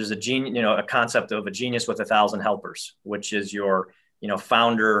 There's a concept of a genius with 1,000 helpers, which is your,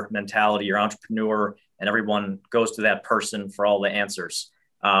 founder mentality, your entrepreneur, and everyone goes to that person for all the answers.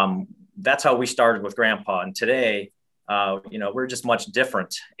 That's how we started with Grandpa. And today, we're just much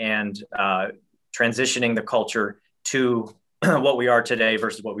different, and transitioning the culture to what we are today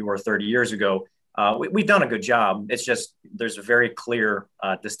versus what we were 30 years ago. We've done a good job. It's just, there's a very clear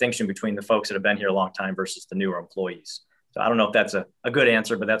distinction between the folks that have been here a long time versus the newer employees. So I don't know if that's a good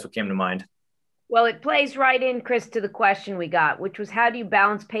answer, but that's what came to mind. Well, it plays right in, Chris, to the question we got, which was, how do you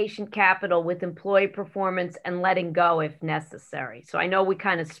balance patient capital with employee performance and letting go if necessary? So I know we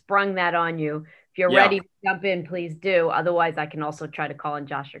kind of sprung that on you. If you're ready to jump in, please do. Otherwise, I can also try to call on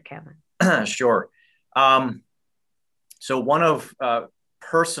Josh or Kevin. Sure. So one of,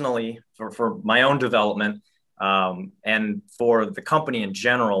 personally, for my own development and for the company in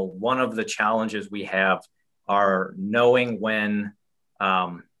general, one of the challenges we have are knowing when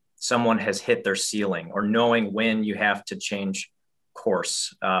someone has hit their ceiling, or knowing when you have to change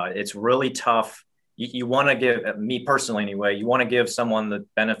course. It's really tough. You want to give, me personally anyway, you want to give someone the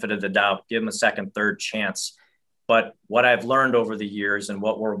benefit of the doubt, give them a second, third chance. But what I've learned over the years and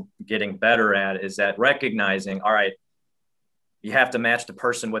what we're getting better at is that recognizing, all right, you have to match the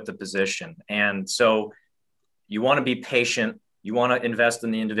person with the position. And so you want to be patient. You want to invest in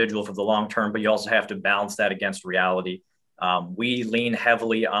the individual for the long term, but you also have to balance that against reality. We lean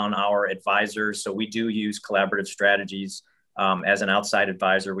heavily on our advisors. So we do use collaborative strategies as an outside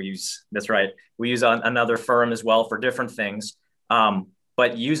advisor. We use another firm as well for different things.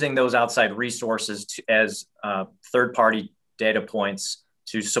 But using those outside resources as third-party data points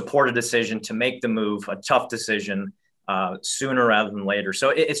to support a decision, to make the move, a tough decision, sooner rather than later. So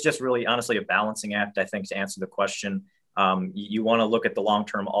it's just really, honestly, a balancing act, I think, to answer the question. You want to look at the long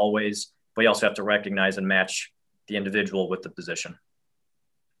term always, but you also have to recognize and match the individual with the position.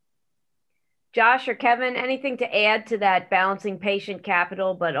 Josh or Kevin, anything to add to that, balancing patient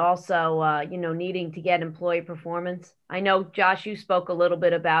capital, but also, needing to get employee performance? I know, Josh, you spoke a little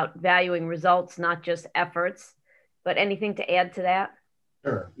bit about valuing results, not just efforts, but anything to add to that?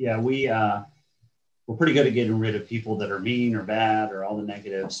 Sure. Yeah, we're pretty good at getting rid of people that are mean or bad or all the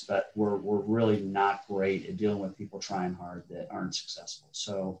negatives, but we're really not great at dealing with people trying hard that aren't successful.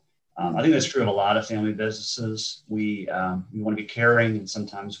 So I think that's true of a lot of family businesses. We want to be caring, and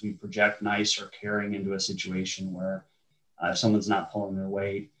sometimes we project nice or caring into a situation where if someone's not pulling their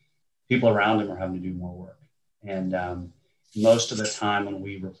weight, people around them are having to do more work. And most of the time when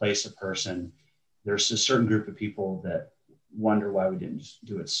we replace a person, there's a certain group of people that wonder why we didn't just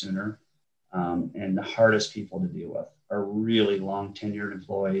do it sooner. And the hardest people to deal with are really long tenured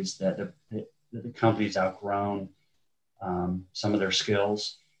employees that the company's outgrown some of their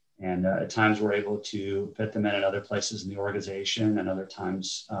skills. And at times we're able to fit them in at other places in the organization, and other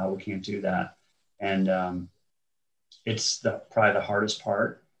times we can't do that. And it's probably the hardest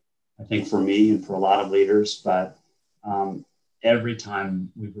part, I think, for me and for a lot of leaders. But every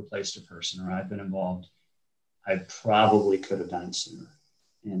time we've replaced a person or I've been involved, I probably could have done it sooner.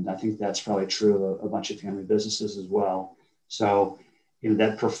 And I think that's probably true of a bunch of family businesses as well. So,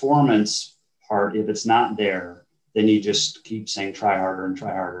 that performance part, if it's not there, then you just keep saying, try harder and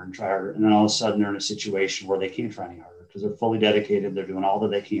try harder and try harder. And then all of a sudden they're in a situation where they can't try any harder because they're fully dedicated. They're doing all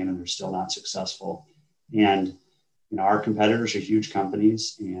that they can and they're still not successful. And, our competitors are huge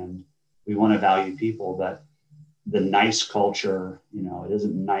companies and we want to value people, but the nice culture, it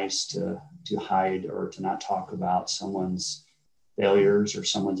isn't nice to hide or to not talk about someone's failures or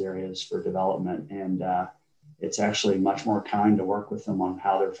someone's areas for development. And it's actually much more kind to work with them on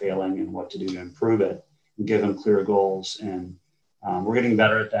how they're failing and what to do to improve it and give them clear goals. And we're getting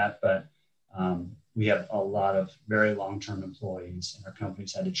better at that, but we have a lot of very long-term employees, and our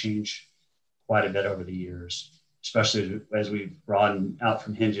company's had to change quite a bit over the years, especially as we've broadened out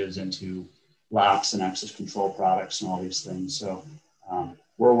from hinges into locks and access control products and all these things. So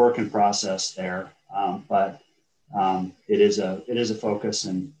we're a work in process there, but it is a focus,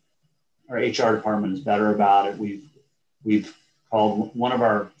 and our HR department is better about it. We've called, one of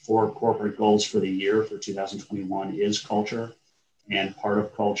our 4 corporate goals for the year for 2021 is culture. And part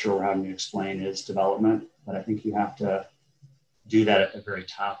of culture we're having to explain is development. But I think you have to do that at the very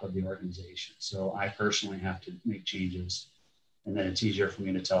top of the organization. So I personally have to make changes, and then it's easier for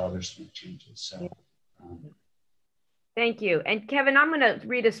me to tell others to make changes. So thank you. And Kevin, I'm going to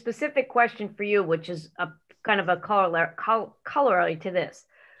read a specific question for you, which is a kind of a corollary to this.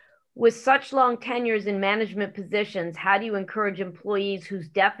 With such long tenures in management positions, how do you encourage employees whose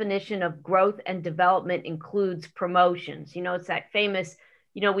definition of growth and development includes promotions? You know, it's that famous,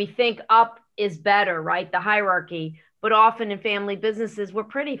 you know, we think up is better, right? The hierarchy, but often in family businesses, we're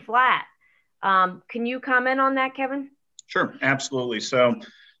pretty flat. Can you comment on that, Kevin? Sure, absolutely. So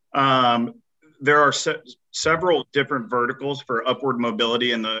there are several different verticals for upward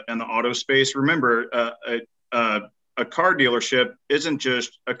mobility in the auto space. Remember, a car dealership isn't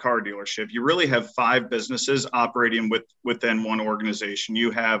just a car dealership. You really have 5 businesses operating within one organization.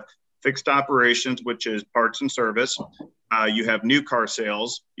 You have fixed operations, which is parts and service. You have new car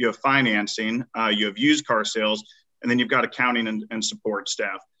sales. You have financing. You have used car sales. And then you've got accounting and support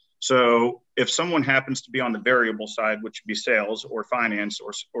staff. So if someone happens to be on the variable side, which would be sales or finance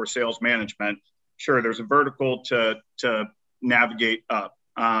or sales management, sure, there's a vertical to navigate up.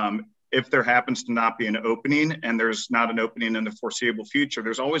 If there happens to not be an opening, and there's not an opening in the foreseeable future,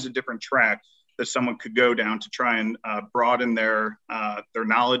 there's always a different track that someone could go down to try and broaden their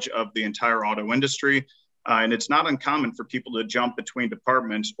knowledge of the entire auto industry. And it's not uncommon for people to jump between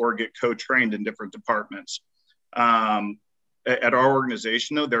departments or get co-trained in different departments. At our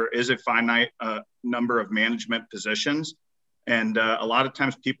organization, though, there is a finite number of management positions. And a lot of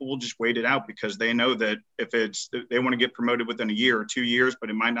times people will just wait it out because they know that if they want to get promoted within a year or 2 years, but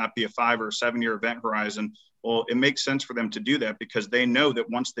it might not be a 5 or 7 year event horizon. Well, it makes sense for them to do that because they know that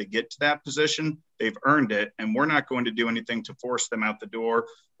once they get to that position, they've earned it. And we're not going to do anything to force them out the door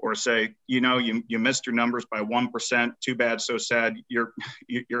or say, you know, you missed your numbers by 1%. Too bad, so sad.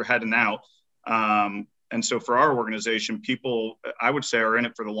 You're heading out. And so for our organization, people, I would say, are in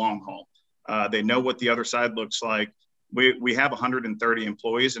it for the long haul. They know what the other side looks like. We have 130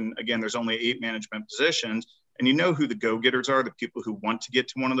 employees. And again, there's only 8 management positions. And you know who the go-getters are, the people who want to get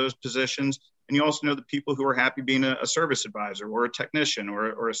to one of those positions. And you also know the people who are happy being a service advisor or a technician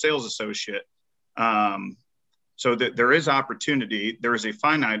or a sales associate. So there is opportunity. There is a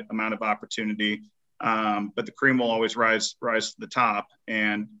finite amount of opportunity, but the cream will always rise to the top.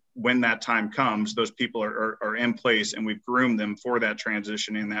 And when that time comes, those people are in place, and we've groomed them for that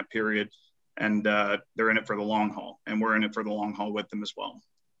transition in that period. And they're in it for the long haul, and we're in it for the long haul with them as well.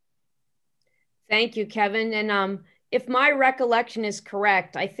 Thank you, Kevin. And if my recollection is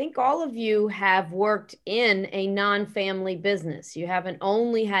correct, I think all of you have worked in a non-family business. You haven't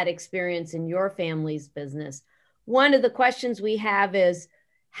only had experience in your family's business. One of the questions we have is,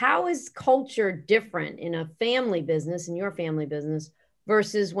 how is culture different in a family business, in your family business,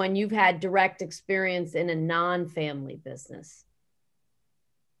 versus when you've had direct experience in a non-family business?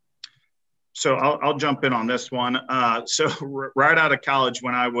 So I'll jump in on this one. So right out of college,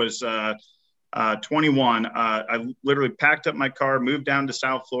 when I was 21, I literally packed up my car, moved down to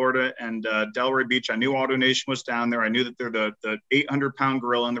South Florida and Delray Beach. I knew AutoNation was down there. I knew that they're the 800-pound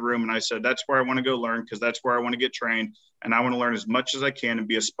gorilla in the room. And I said, that's where I want to go learn, because that's where I want to get trained. And I want to learn as much as I can and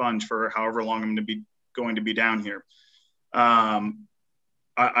be a sponge for however long I'm going to be down here.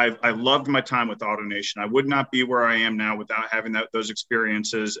 I loved my time with AutoNation. I would not be where I am now without having those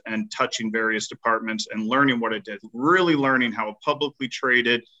experiences and touching various departments and learning what I did, really learning how a publicly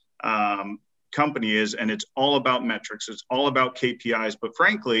traded company is. And it's all about metrics. It's all about KPIs. But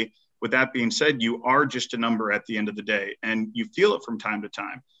frankly, with that being said, you are just a number at the end of the day, and you feel it from time to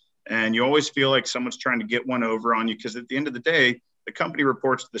time. And you always feel like someone's trying to get one over on you, because at the end of the day, the company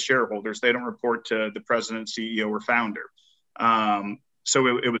reports to the shareholders. They don't report to the president, CEO, or founder. So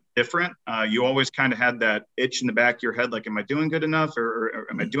it was different. You always kind of had that itch in the back of your head, like, am I doing good enough, or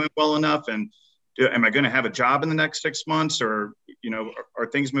am I doing well enough? And am I going to have a job in the next 6 months, or, are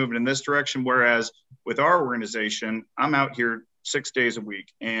things moving in this direction? Whereas with our organization, I'm out here 6 days a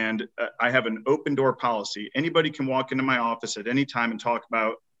week, and I have an open door policy. Anybody can walk into my office at any time and talk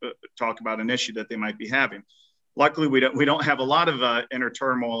about an issue that they might be having. Luckily, we don't have a lot of inner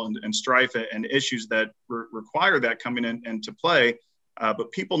turmoil and strife and issues that require that coming into play.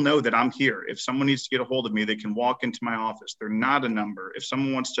 But people know that I'm here. If someone needs to get a hold of me, they can walk into my office. They're not a number. If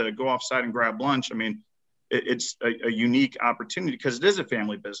someone wants to go offsite and grab lunch, I mean, it's a unique opportunity, because it is a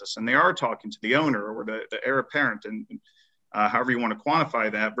family business, and they are talking to the owner or the heir apparent, and however you want to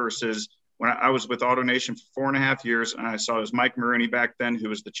quantify that. Versus when I was with AutoNation for 4.5 years, and I saw it was Mike Maroney back then, who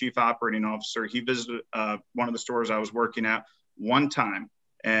was the chief operating officer. He visited one of the stores I was working at one time.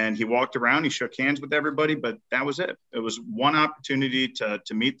 And he walked around, he shook hands with everybody, but that was it. It was one opportunity to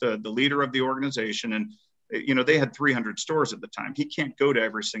meet the leader of the organization. And, you know, they had 300 stores at the time. He can't go to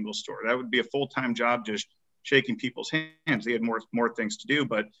every single store. That would be a full-time job just shaking people's hands. They had more things to do,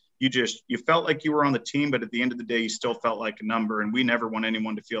 but you felt like you were on the team, but at the end of the day, you still felt like a number. And we never want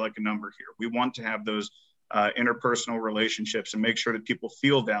anyone to feel like a number here. We want to have those interpersonal relationships and make sure that people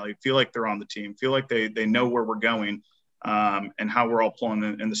feel valued, feel like they're on the team, feel like they know where we're going. And how we're all pulling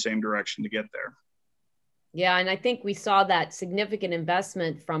in the same direction to get there. Yeah, and I think we saw that significant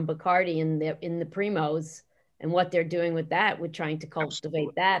investment from Bacardi in the Primos and what they're doing with that. We're trying to cultivate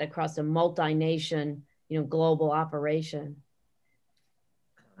that across a multi-nation, global operation.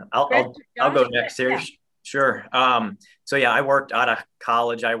 I'll go next here. Yeah. Sure. So yeah, I worked out of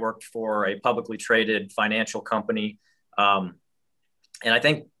college. I worked for a publicly traded financial company, and I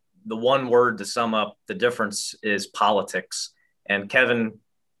think the one word to sum up the difference is politics. And Kevin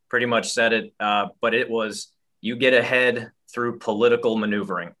pretty much said it, but it was, you get ahead through political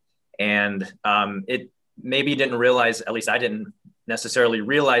maneuvering. And it maybe you didn't realize, at least I didn't necessarily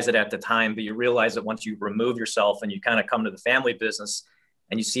realize it at the time, but you realize it once you remove yourself and you kind of come to the family business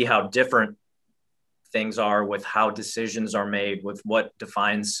and you see how different things are with how decisions are made, with what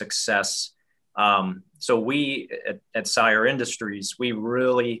defines success. So we at Seyer Industries, we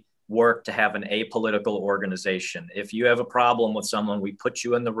really work to have an apolitical organization. If you have a problem with someone, we put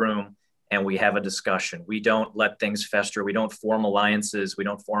you in the room and we have a discussion. We don't let things fester. We don't form alliances. We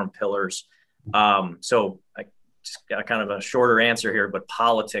don't form pillars. So I just got kind of a shorter answer here, but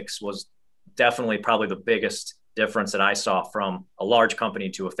politics was definitely probably the biggest difference that I saw from a large company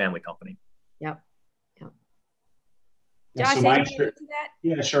to a family company. Yep. Josh,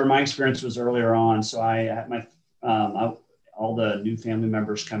 yeah, sure. My experience was earlier on. So I had all the new family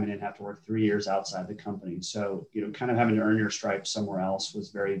members coming in have to work 3 years outside the company. So, kind of having to earn your stripes somewhere else was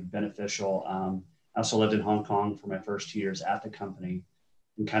very beneficial. I also lived in Hong Kong for my first 2 years at the company,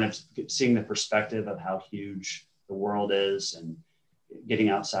 and kind of seeing the perspective of how huge the world is and getting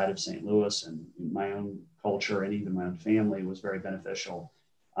outside of St. Louis and my own culture and even my own family was very beneficial.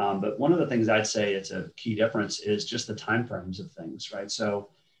 But one of the things I'd say it's a key difference is just the timeframes of things, right? So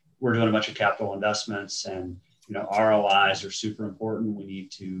we're doing a bunch of capital investments and ROIs are super important. We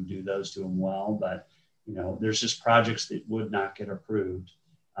need to do them well, but there's just projects that would not get approved,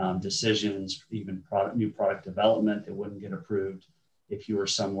 decisions, even new product development that wouldn't get approved if you were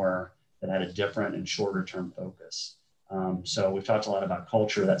somewhere that had a different and shorter term focus. So we've talked a lot about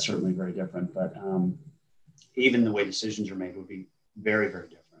culture. That's certainly very different, but even the way decisions are made would be very, very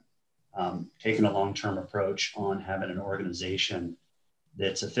different. Taking a long-term approach on having an organization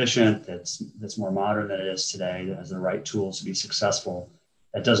that's efficient, that's more modern than it is today, that has the right tools to be successful.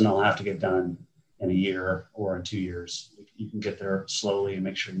 That doesn't all have to get done in a year or in 2 years. You can get there slowly and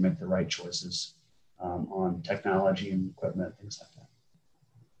make sure you make the right choices on technology and equipment, things like that.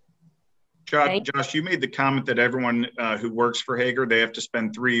 Josh, you made the comment that everyone who works for Hager, they have to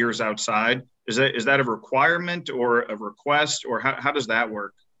spend 3 years outside. Is that a requirement or a request, or how does that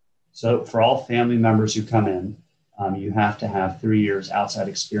work? So for all family members who come in, you have to have 3 years outside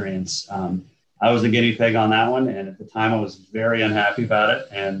experience. I was the guinea pig on that one. And at the time I was very unhappy about it.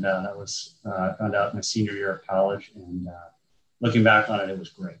 And that was, I found out my senior year of college, and looking back on it, it was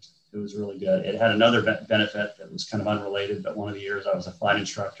great. It was really good. It had another benefit that was kind of unrelated, but one of the years I was a flight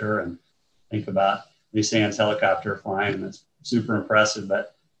instructor and think about Lisanne's helicopter flying, and it's super impressive,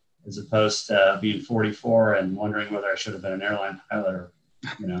 but as opposed to being 44 and wondering whether I should have been an airline pilot or,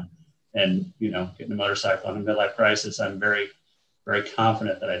 getting a motorcycle on a midlife crisis, I'm very, very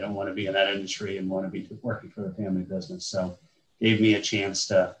confident that I don't want to be in that industry and want to be working for the family business. So gave me a chance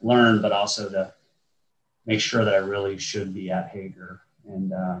to learn, but also to make sure that I really should be at Hager.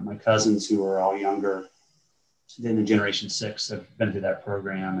 And my cousins who are all younger than the Generation 6 have been through that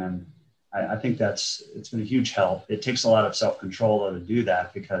program. And I think it's been a huge help. It takes a lot of self-control to do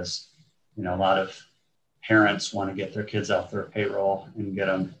that because, a lot of parents want to get their kids off their payroll and get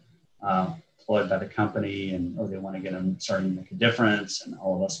them employed by the company, or they want to get them starting to make a difference. And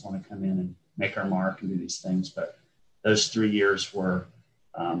all of us want to come in and make our mark and do these things. But those 3 years were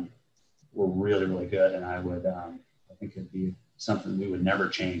really, really good. And I think it'd be something we would never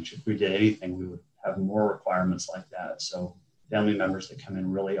change. If we did anything, we would have more requirements like that. So family members that come in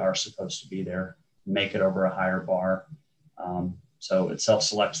really are supposed to be there, make it over a higher bar. So it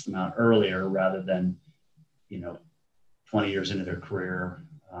self-selects them out earlier rather than, 20 years into their career.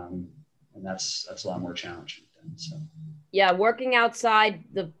 And that's a lot more challenging. So. Yeah, working outside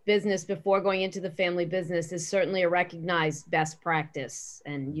the business before going into the family business is certainly a recognized best practice.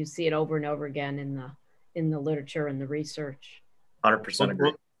 And you see it over and over again in the literature and the research. 100% agree.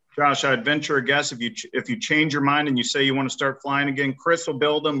 Well, Josh, I'd venture a guess, if you change your mind and you say you want to start flying again, Chris will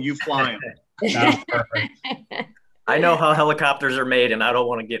build them, you fly them. Sounds perfect. I know how helicopters are made, and I don't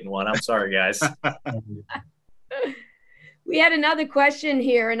want to get in one. I'm sorry, guys. We had another question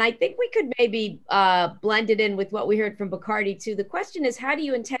here, and I think we could maybe blend it in with what we heard from Bacardi too. The question is, how do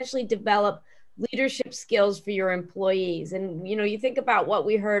you intentionally develop leadership skills for your employees? And, you know, you think about what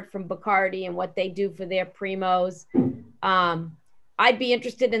we heard from Bacardi and what they do for their primos. I'd be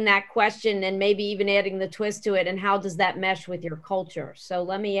interested in that question and maybe even adding the twist to it. And how does that mesh with your culture? So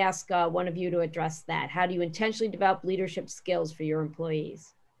let me ask one of you to address that. How do you intentionally develop leadership skills for your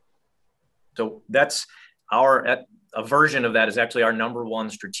employees? So that's a version of that is actually our --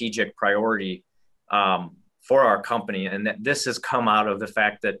 strategic priority for our company. And that this has come out of the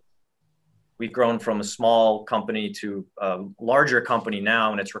fact that we've grown from a small company to a larger company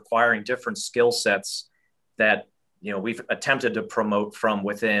now, and it's requiring different skill sets that, you know, we've attempted to promote from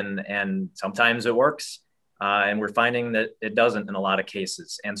within, and sometimes it works. And we're finding that it doesn't in a lot of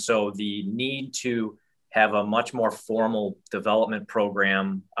cases. And so the need to have a much more formal development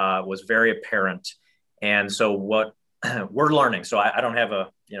program was very apparent. And so what we're learning, so I don't have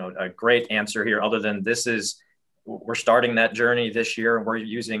a great answer here other than we're starting that journey this year, and we're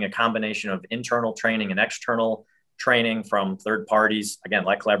using a combination of internal training and external training from third parties, again,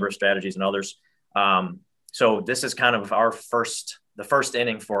 like Collaborative Strategies and others. So this is kind of the first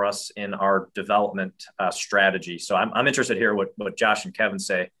inning for us in our development strategy. So I'm interested to hear what Josh and Kevin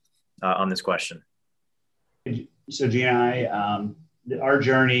say on this question. So Gina, our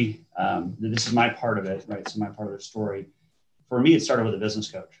journey, this is my part of it, right? So my part of the story. For me, it started with a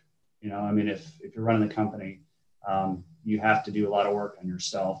business coach. You know, I mean, if you're running the company, you have to do a lot of work on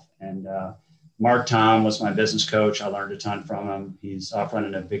yourself. And Mark Tom was my business coach. I learned a ton from him. He's off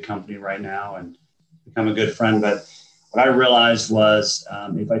running a big company right now and become a good friend. But what I realized was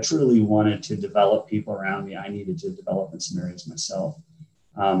if I truly wanted to develop people around me, I needed to develop in some areas myself.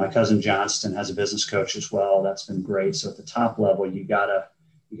 My cousin Johnston has a business coach as well. That's been great. So at the top level, you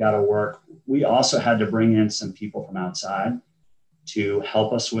gotta work. We also had to bring in some people from outside to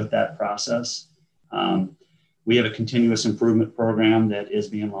help us with that process. We have a continuous improvement program that is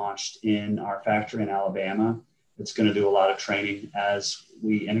being launched in our factory in Alabama. It's going to do a lot of training as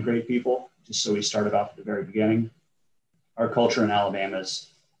we integrate people, just so we started off at the very beginning. Our culture in Alabama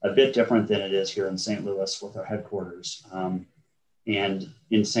is a bit different than it is here in St. Louis with our headquarters. And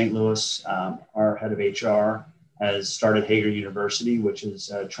in St. Louis, our head of HR has started Hager University, which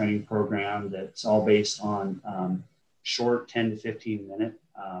is a training program that's all based on short 10 to 15 minute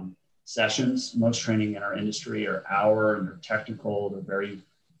sessions. Most training in our industry are hour, and they're technical. They're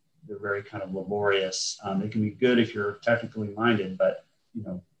very kind of laborious. They can be good if you're technically minded, but you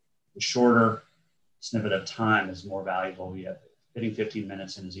know, the shorter snippet of time is more valuable. Yet fitting 15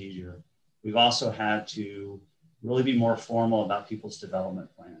 minutes in is easier. We've also had to really be more formal about people's development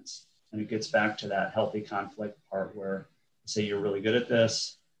plans. And it gets back to that healthy conflict part where say you're really good at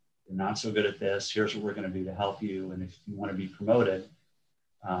this, you're not so good at this, here's what we're going to do to help you. And if you want to be promoted,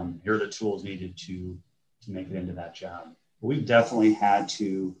 here are the tools needed to make it into that job. But we've definitely had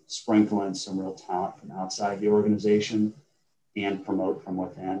to sprinkle in some real talent from outside the organization and promote from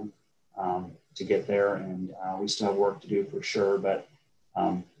within to get there. And we still have work to do for sure, but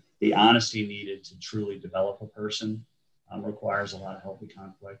the honesty needed to truly develop a person requires a lot of healthy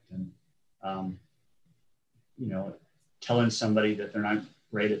conflict. And, you know, telling somebody that they're not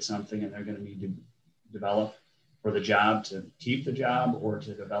great at something and they're going to need to develop for the job to keep the job or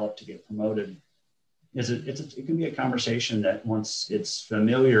to develop to get promoted, it can be a conversation that once it's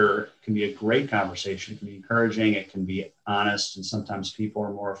familiar, can be a great conversation. It can be encouraging. It can be honest. And sometimes people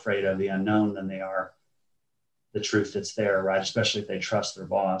are more afraid of the unknown than they are the truth that's there, right? Especially if they trust their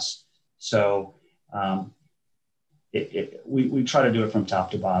boss. So we try to do it from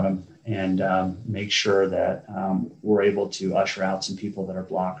top to bottom and make sure that we're able to usher out some people that are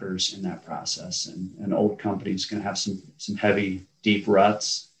blockers in that process. And an old company is going to have some heavy, deep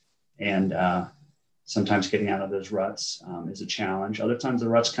ruts, and sometimes getting out of those ruts is a challenge. Other times the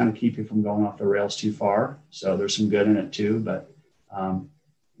ruts kind of keep you from going off the rails too far. So there's some good in it too, but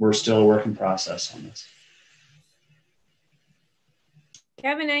we're still a work in process on this.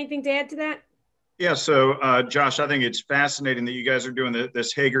 Kevin, anything to add to that? Yeah, so Josh, I think it's fascinating that you guys are doing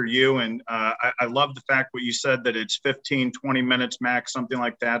this Hager U, and I love the fact what you said that it's 15, 20 minutes max, something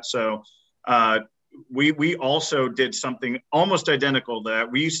like that. So we also did something almost identical to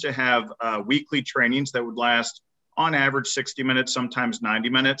that. We used to have weekly trainings that would last on average 60 minutes, sometimes 90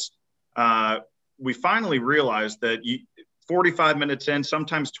 minutes. We finally realized that 45 minutes in,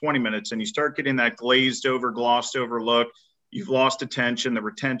 sometimes 20 minutes, and you start getting that glazed over, glossed over look. you've lost attention,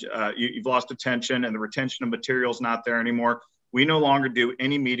 you've lost attention, and the retention of material is not there anymore. We no longer do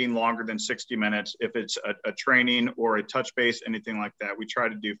any meeting longer than 60 minutes. If it's a training or a touch base, anything like that, we try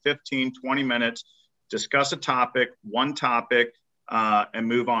to do 15, 20 minutes, discuss a topic, one topic, and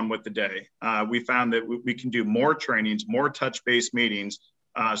move on with the day. We found that we can do more trainings, more touch base meetings.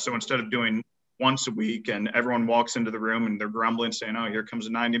 So instead of doing once a week and everyone walks into the room and they're grumbling saying, oh, here comes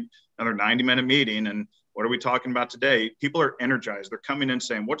another 90-minute meeting. And what are we talking about today? People are energized. They're coming in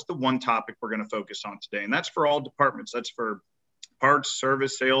saying, what's the one topic we're going to focus on today? And that's for all departments. That's for parts,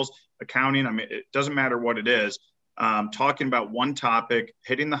 service, sales, accounting. I mean, it doesn't matter what it is. Talking about one topic,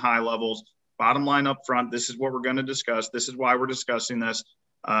 hitting the high levels, bottom line up front. This is what we're going to discuss. This is why we're discussing this,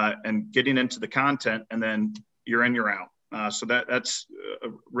 and getting into the content, and then you're in, you're out. So that's a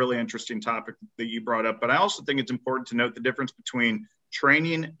really interesting topic that you brought up. But I also think it's important to note the difference between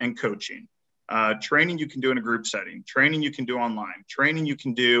training and coaching. Training you can do in a group setting. Training you can do online. Training you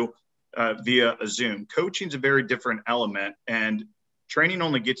can do via a Zoom. Coaching is a very different element, and training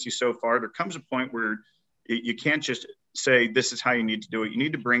only gets you so far. There comes a point where you can't just say, this is how you need to do it. You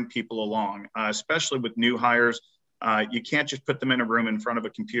need to bring people along, especially with new hires. You can't just put them in a room in front of a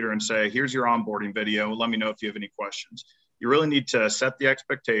computer and say, here's your onboarding video. Let me know if you have any questions. You really need to set the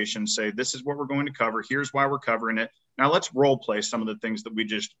expectation, say, this is what we're going to cover. Here's why we're covering it. Now let's role play some of the things that we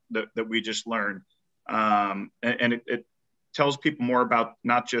just learned. And it tells people more about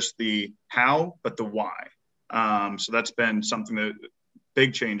not just the how, but the why. So that's been something that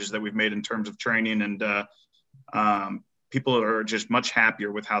big changes that we've made in terms of training, and people are just much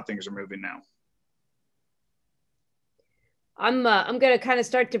happier with how things are moving now. I'm going to kind of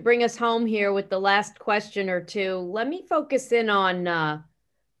start to bring us home here with the last question or two. Let me focus in on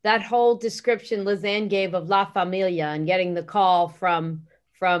that whole description Lisanne gave of La Familia and getting the call from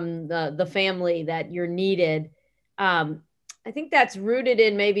the family that you're needed. I think that's rooted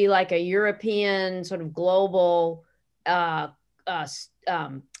in maybe like a European sort of global, like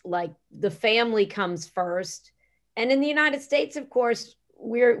the family comes first. And in the United States, of course,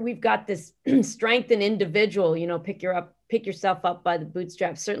 we've got this strength in individual, pick yourself up by the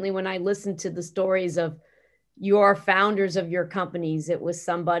bootstraps. Certainly when I listen to the stories of your founders of your companies, it was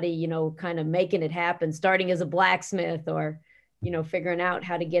somebody, kind of making it happen, starting as a blacksmith or, figuring out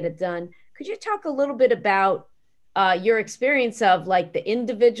how to get it done. Could you talk a little bit about your experience of like the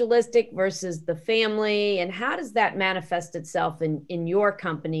individualistic versus the family, and how does that manifest itself in your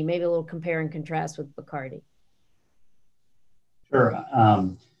company? Maybe a little compare and contrast with Bacardi. Sure.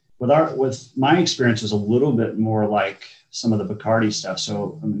 With my experience is a little bit more like some of the Bacardi stuff.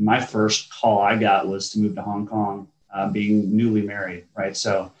 So my first call I got was to move to Hong Kong, being newly married, right?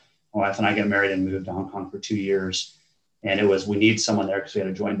 So my wife and I got married and moved to Hong Kong for 2 years. And it was, we need someone there because we had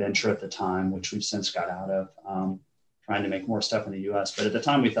a joint venture at the time, which we've since got out of, trying to make more stuff in the US. But at the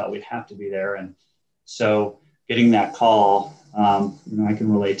time we thought we'd have to be there. And so getting that call, I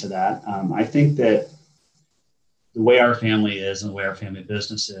can relate to that. I think that the way our family is and the way our family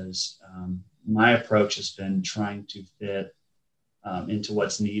business is, my approach has been trying to fit into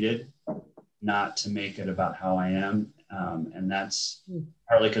what's needed, not to make it about how I am. And that's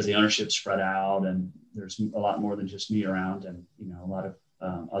partly because the ownership's spread out and there's a lot more than just me around, and a lot of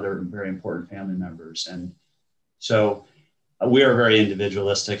other very important family members. And so we are very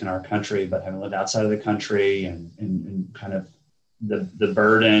individualistic in our country, but having lived outside of the country and kind of the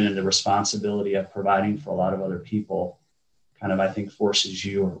burden and the responsibility of providing for a lot of other people kind of, I think, forces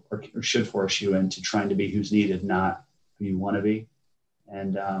you or should force you into trying to be who's needed, not who you want to be.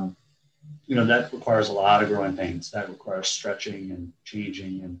 And, that requires a lot of growing pains. That requires stretching and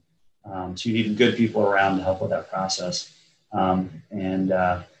changing. And so you need good people around to help with that process.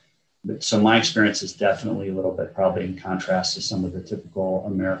 So my experience is definitely a little bit probably in contrast to some of the typical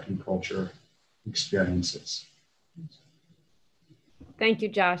American culture experiences. Thank you,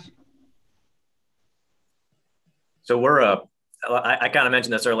 Josh. So I kind of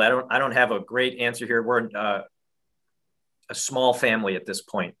mentioned this earlier. I don't have a great answer here. We're a small family at this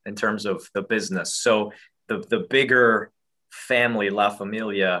point in terms of the business. So the bigger family, La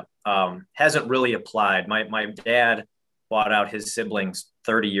Familia, hasn't really applied. My dad bought out his siblings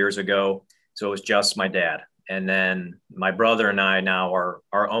 30 years ago. So it was just my dad. And then my brother and I now are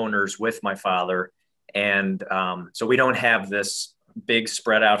owners with my father. And so we don't have this big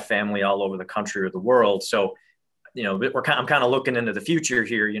spread out family all over the country or the world. So, I'm kind of looking into the future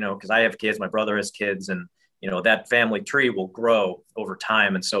here, because I have kids, my brother has kids, and, that family tree will grow over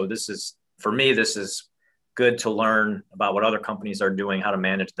time. And so for me, this is good to learn about what other companies are doing, how to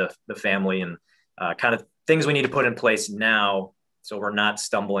manage the family, and kind of things we need to put in place now, so we're not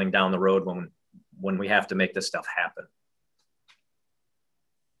stumbling down the road when we have to make this stuff happen.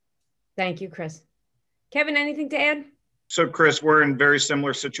 Thank you, Chris. Kevin, anything to add? So Chris, we're in a very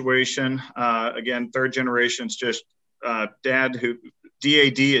similar situation. Again, third generation's just dad who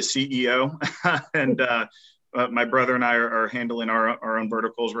DAD is CEO and my brother and I are handling our own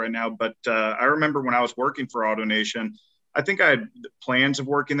verticals right now. But I remember when I was working for AutoNation, I think I had plans of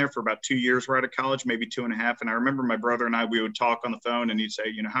working there for about 2 years right out of college, maybe 2.5. And I remember my brother and I, we would talk on the phone and he'd say,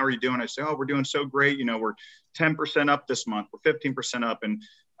 you know, how are you doing? I say, oh, we're doing so great. You know, we're 10% up this month. We're 15% up. And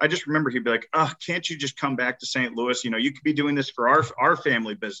I just remember he'd be like, oh, can't you just come back to St. Louis? You know, you could be doing this for our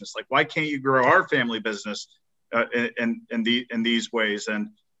family business. Like, why can't you grow our family business in these ways? And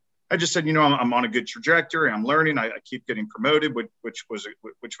I just said, you know, I'm on a good trajectory. I'm learning. I keep getting promoted, which was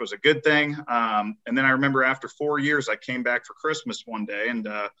a good thing. And then I remember after 4 years, I came back for Christmas one day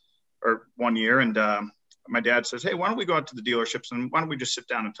or 1 year. And my dad says, hey, why don't we go out to the dealerships and why don't we just sit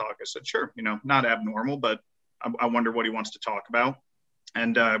down and talk? I said, sure, you know, not abnormal, but I wonder what he wants to talk about.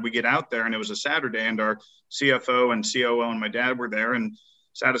 And we get out there and it was a Saturday and our CFO and COO and my dad were there and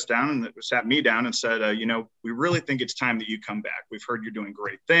sat me down and said, you know, we really think it's time that you come back. We've heard you're doing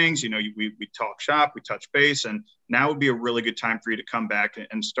great things. You know, we talk shop, we touch base, and now would be a really good time for you to come back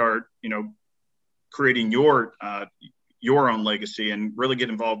and start, you know, creating your own legacy and really get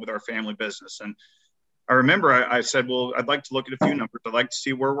involved with our family business. And I remember I said, well, I'd like to look at a few numbers. I'd like to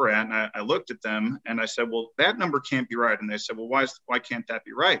see where we're at. And I looked at them and I said, well, that number can't be right. And they said, well, why can't that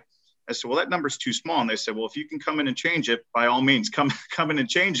be right? I said, well, that number's too small. And they said, well, if you can come in and change it, by all means, come in and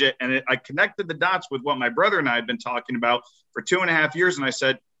change it. And I connected the dots with what my brother and I had been talking about for 2.5 years. And I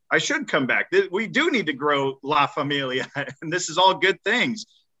said, I should come back. We do need to grow La Familia. And this is all good things.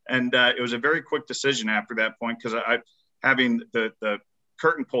 And it was a very quick decision after that point, because having the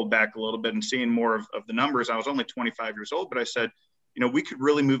curtain pulled back a little bit and seeing more of the numbers, I was only 25 years old, but I said, you know, we could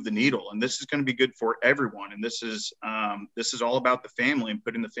really move the needle and this is going to be good for everyone. And this is all about the family and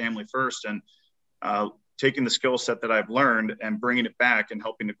putting the family first and taking the skill set that I've learned and bringing it back and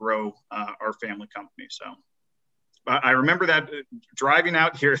helping to grow our family company. So I remember that driving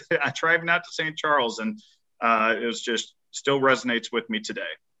out to St. Charles, and it was just still resonates with me today.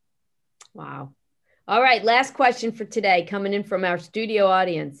 Wow. All right, last question for today, coming in from our studio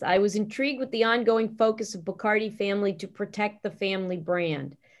audience. I was intrigued with the ongoing focus of Bacardi family to protect the family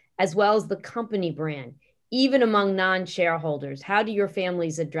brand, as well as the company brand, even among non-shareholders. How do your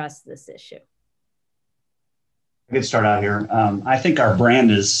families address this issue? I could start out here. I think our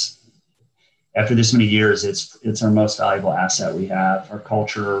brand is, after this many years, it's our most valuable asset we have. Our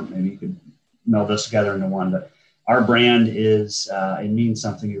culture, maybe you could meld those together into one, but our brand is, it means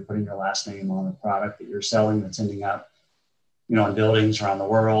something. You're putting your last name on the product that you're selling that's ending up, you know, in buildings around the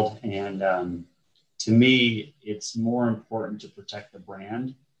world. And to me, it's more important to protect the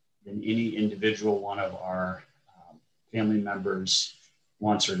brand than any individual one of our family members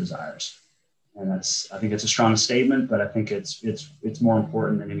wants or desires. And I think it's a strong statement, but I think it's more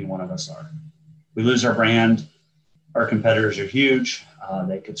important than any one of us are. We lose our brand, our competitors are huge.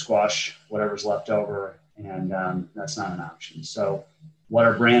 They could squash whatever's left over. And that's not an option. So what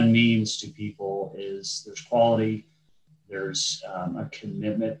our brand means to people is there's quality, there's a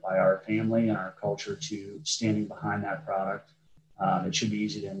commitment by our family and our culture to standing behind that product. It should be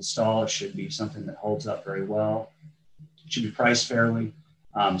easy to install. It should be something that holds up very well. It should be priced fairly.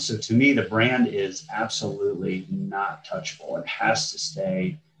 So to me, the brand is absolutely not touchable. It has to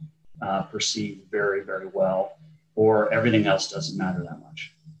stay perceived very, very well, or everything else doesn't matter that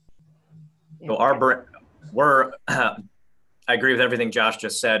much. So our brand, I agree with everything Josh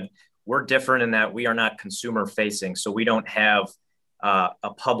just said. We're different in that we are not consumer facing. So we don't have a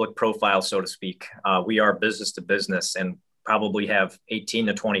public profile, so to speak. We are business to business and probably have 18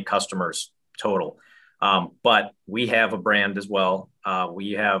 to 20 customers total. But we have a brand as well.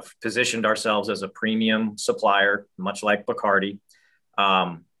 We have positioned ourselves as a premium supplier, much like Bacardi.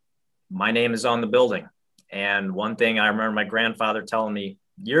 My name is on the building. And one thing I remember my grandfather telling me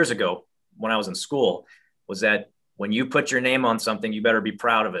years ago when I was in school was that when you put your name on something, you better be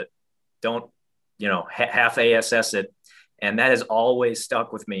proud of it. Don't, you know, half ASS it. And that has always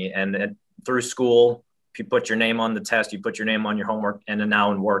stuck with me. And through school, if you put your name on the test, you put your name on your homework, and then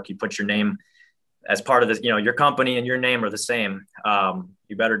now in work, you put your name as part of this, you know, your company and your name are the same.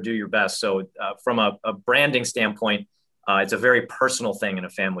 You better do your best. So from a branding standpoint, it's a very personal thing in a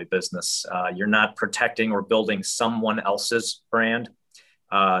family business. You're not protecting or building someone else's brand.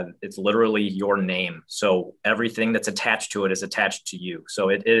 It's literally your name. So everything that's attached to it is attached to you. So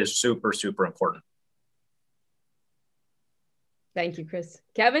it is super, super important. Thank you, Chris.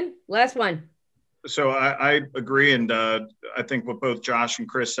 Kevin, last one. So I agree. And I think what both Josh and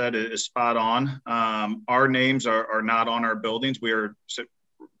Chris said is spot on. Our names are not on our buildings. We are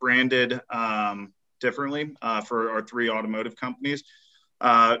branded differently for our 3 automotive companies.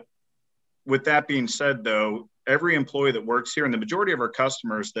 With that being said, though, every employee that works here and the majority of our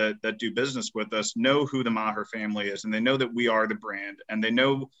customers that do business with us know who the Maher family is, and they know that we are the brand, and they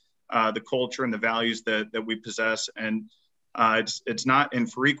know the culture and the values that we possess. And it's not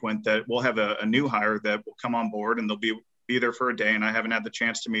infrequent that we'll have a new hire that will come on board and they'll be there for a day, and I haven't had the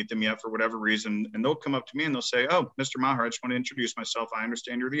chance to meet them yet for whatever reason, and they'll come up to me and they'll say, "Oh, Mr. Maher, I just want to introduce myself. I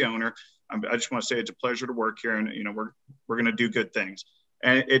understand you're the owner. I just want to say it's a pleasure to work here, and we're going to do good things."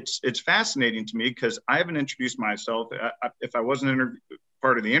 And it's fascinating to me because I haven't introduced myself. If I wasn't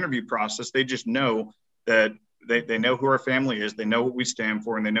part of the interview process, they just know that they know who our family is, they know what we stand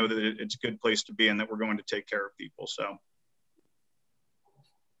for, and they know that it's a good place to be and that we're going to take care of people. So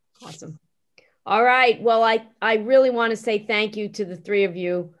awesome. All right. Well, I really want to say thank you to the 3 of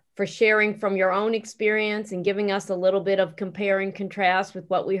you for sharing from your own experience and giving us a little bit of compare and contrast with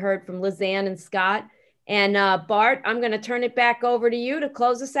what we heard from Lisanne and Scott. And Bart, I'm going to turn it back over to you to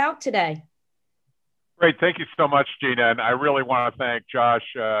close us out today. Great. Thank you so much, Gina. And I really want to thank Josh,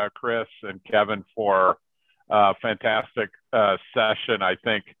 Chris, and Kevin for a fantastic session. I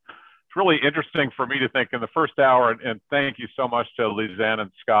think it's really interesting for me to think in the first hour, and thank you so much to Lisanne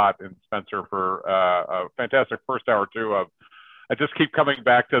and Scott and Spencer for a fantastic first hour too. I just keep coming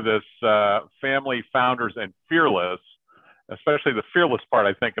back to this family, founders, and fearless, especially the fearless part,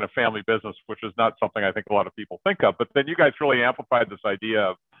 I think, in a family business, which is not something I think a lot of people think of. But then you guys really amplified this idea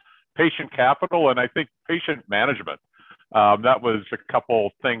of patient capital and I think patient management. That was a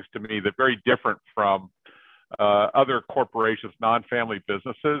couple things to me that very different from other corporations, non-family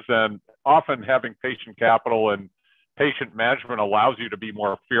businesses, and often having patient capital and patient management allows you to be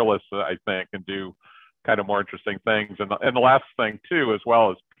more fearless, I think, and do kind of more interesting things. And the last thing too, as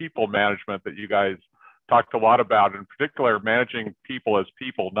well as people management that you guys talked a lot about, in particular, managing people as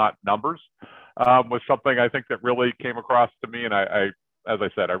people, not numbers, was something I think that really came across to me. And I as I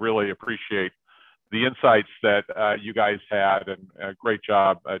said, I really appreciate the insights that you guys had, and a great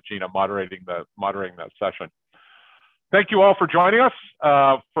job, Gina, moderating that session. Thank you all for joining us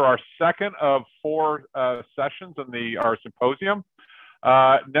for our second of 4 sessions in our symposium.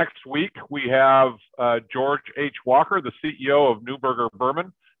 Next week, we have George H. Walker, the CEO of Neuberger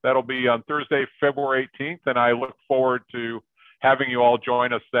Berman. That'll be on Thursday, February 18th, and I look forward to having you all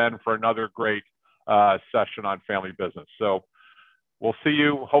join us then for another great session on family business. So we'll see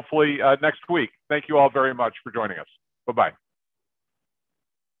you hopefully next week. Thank you all very much for joining us. Bye-bye.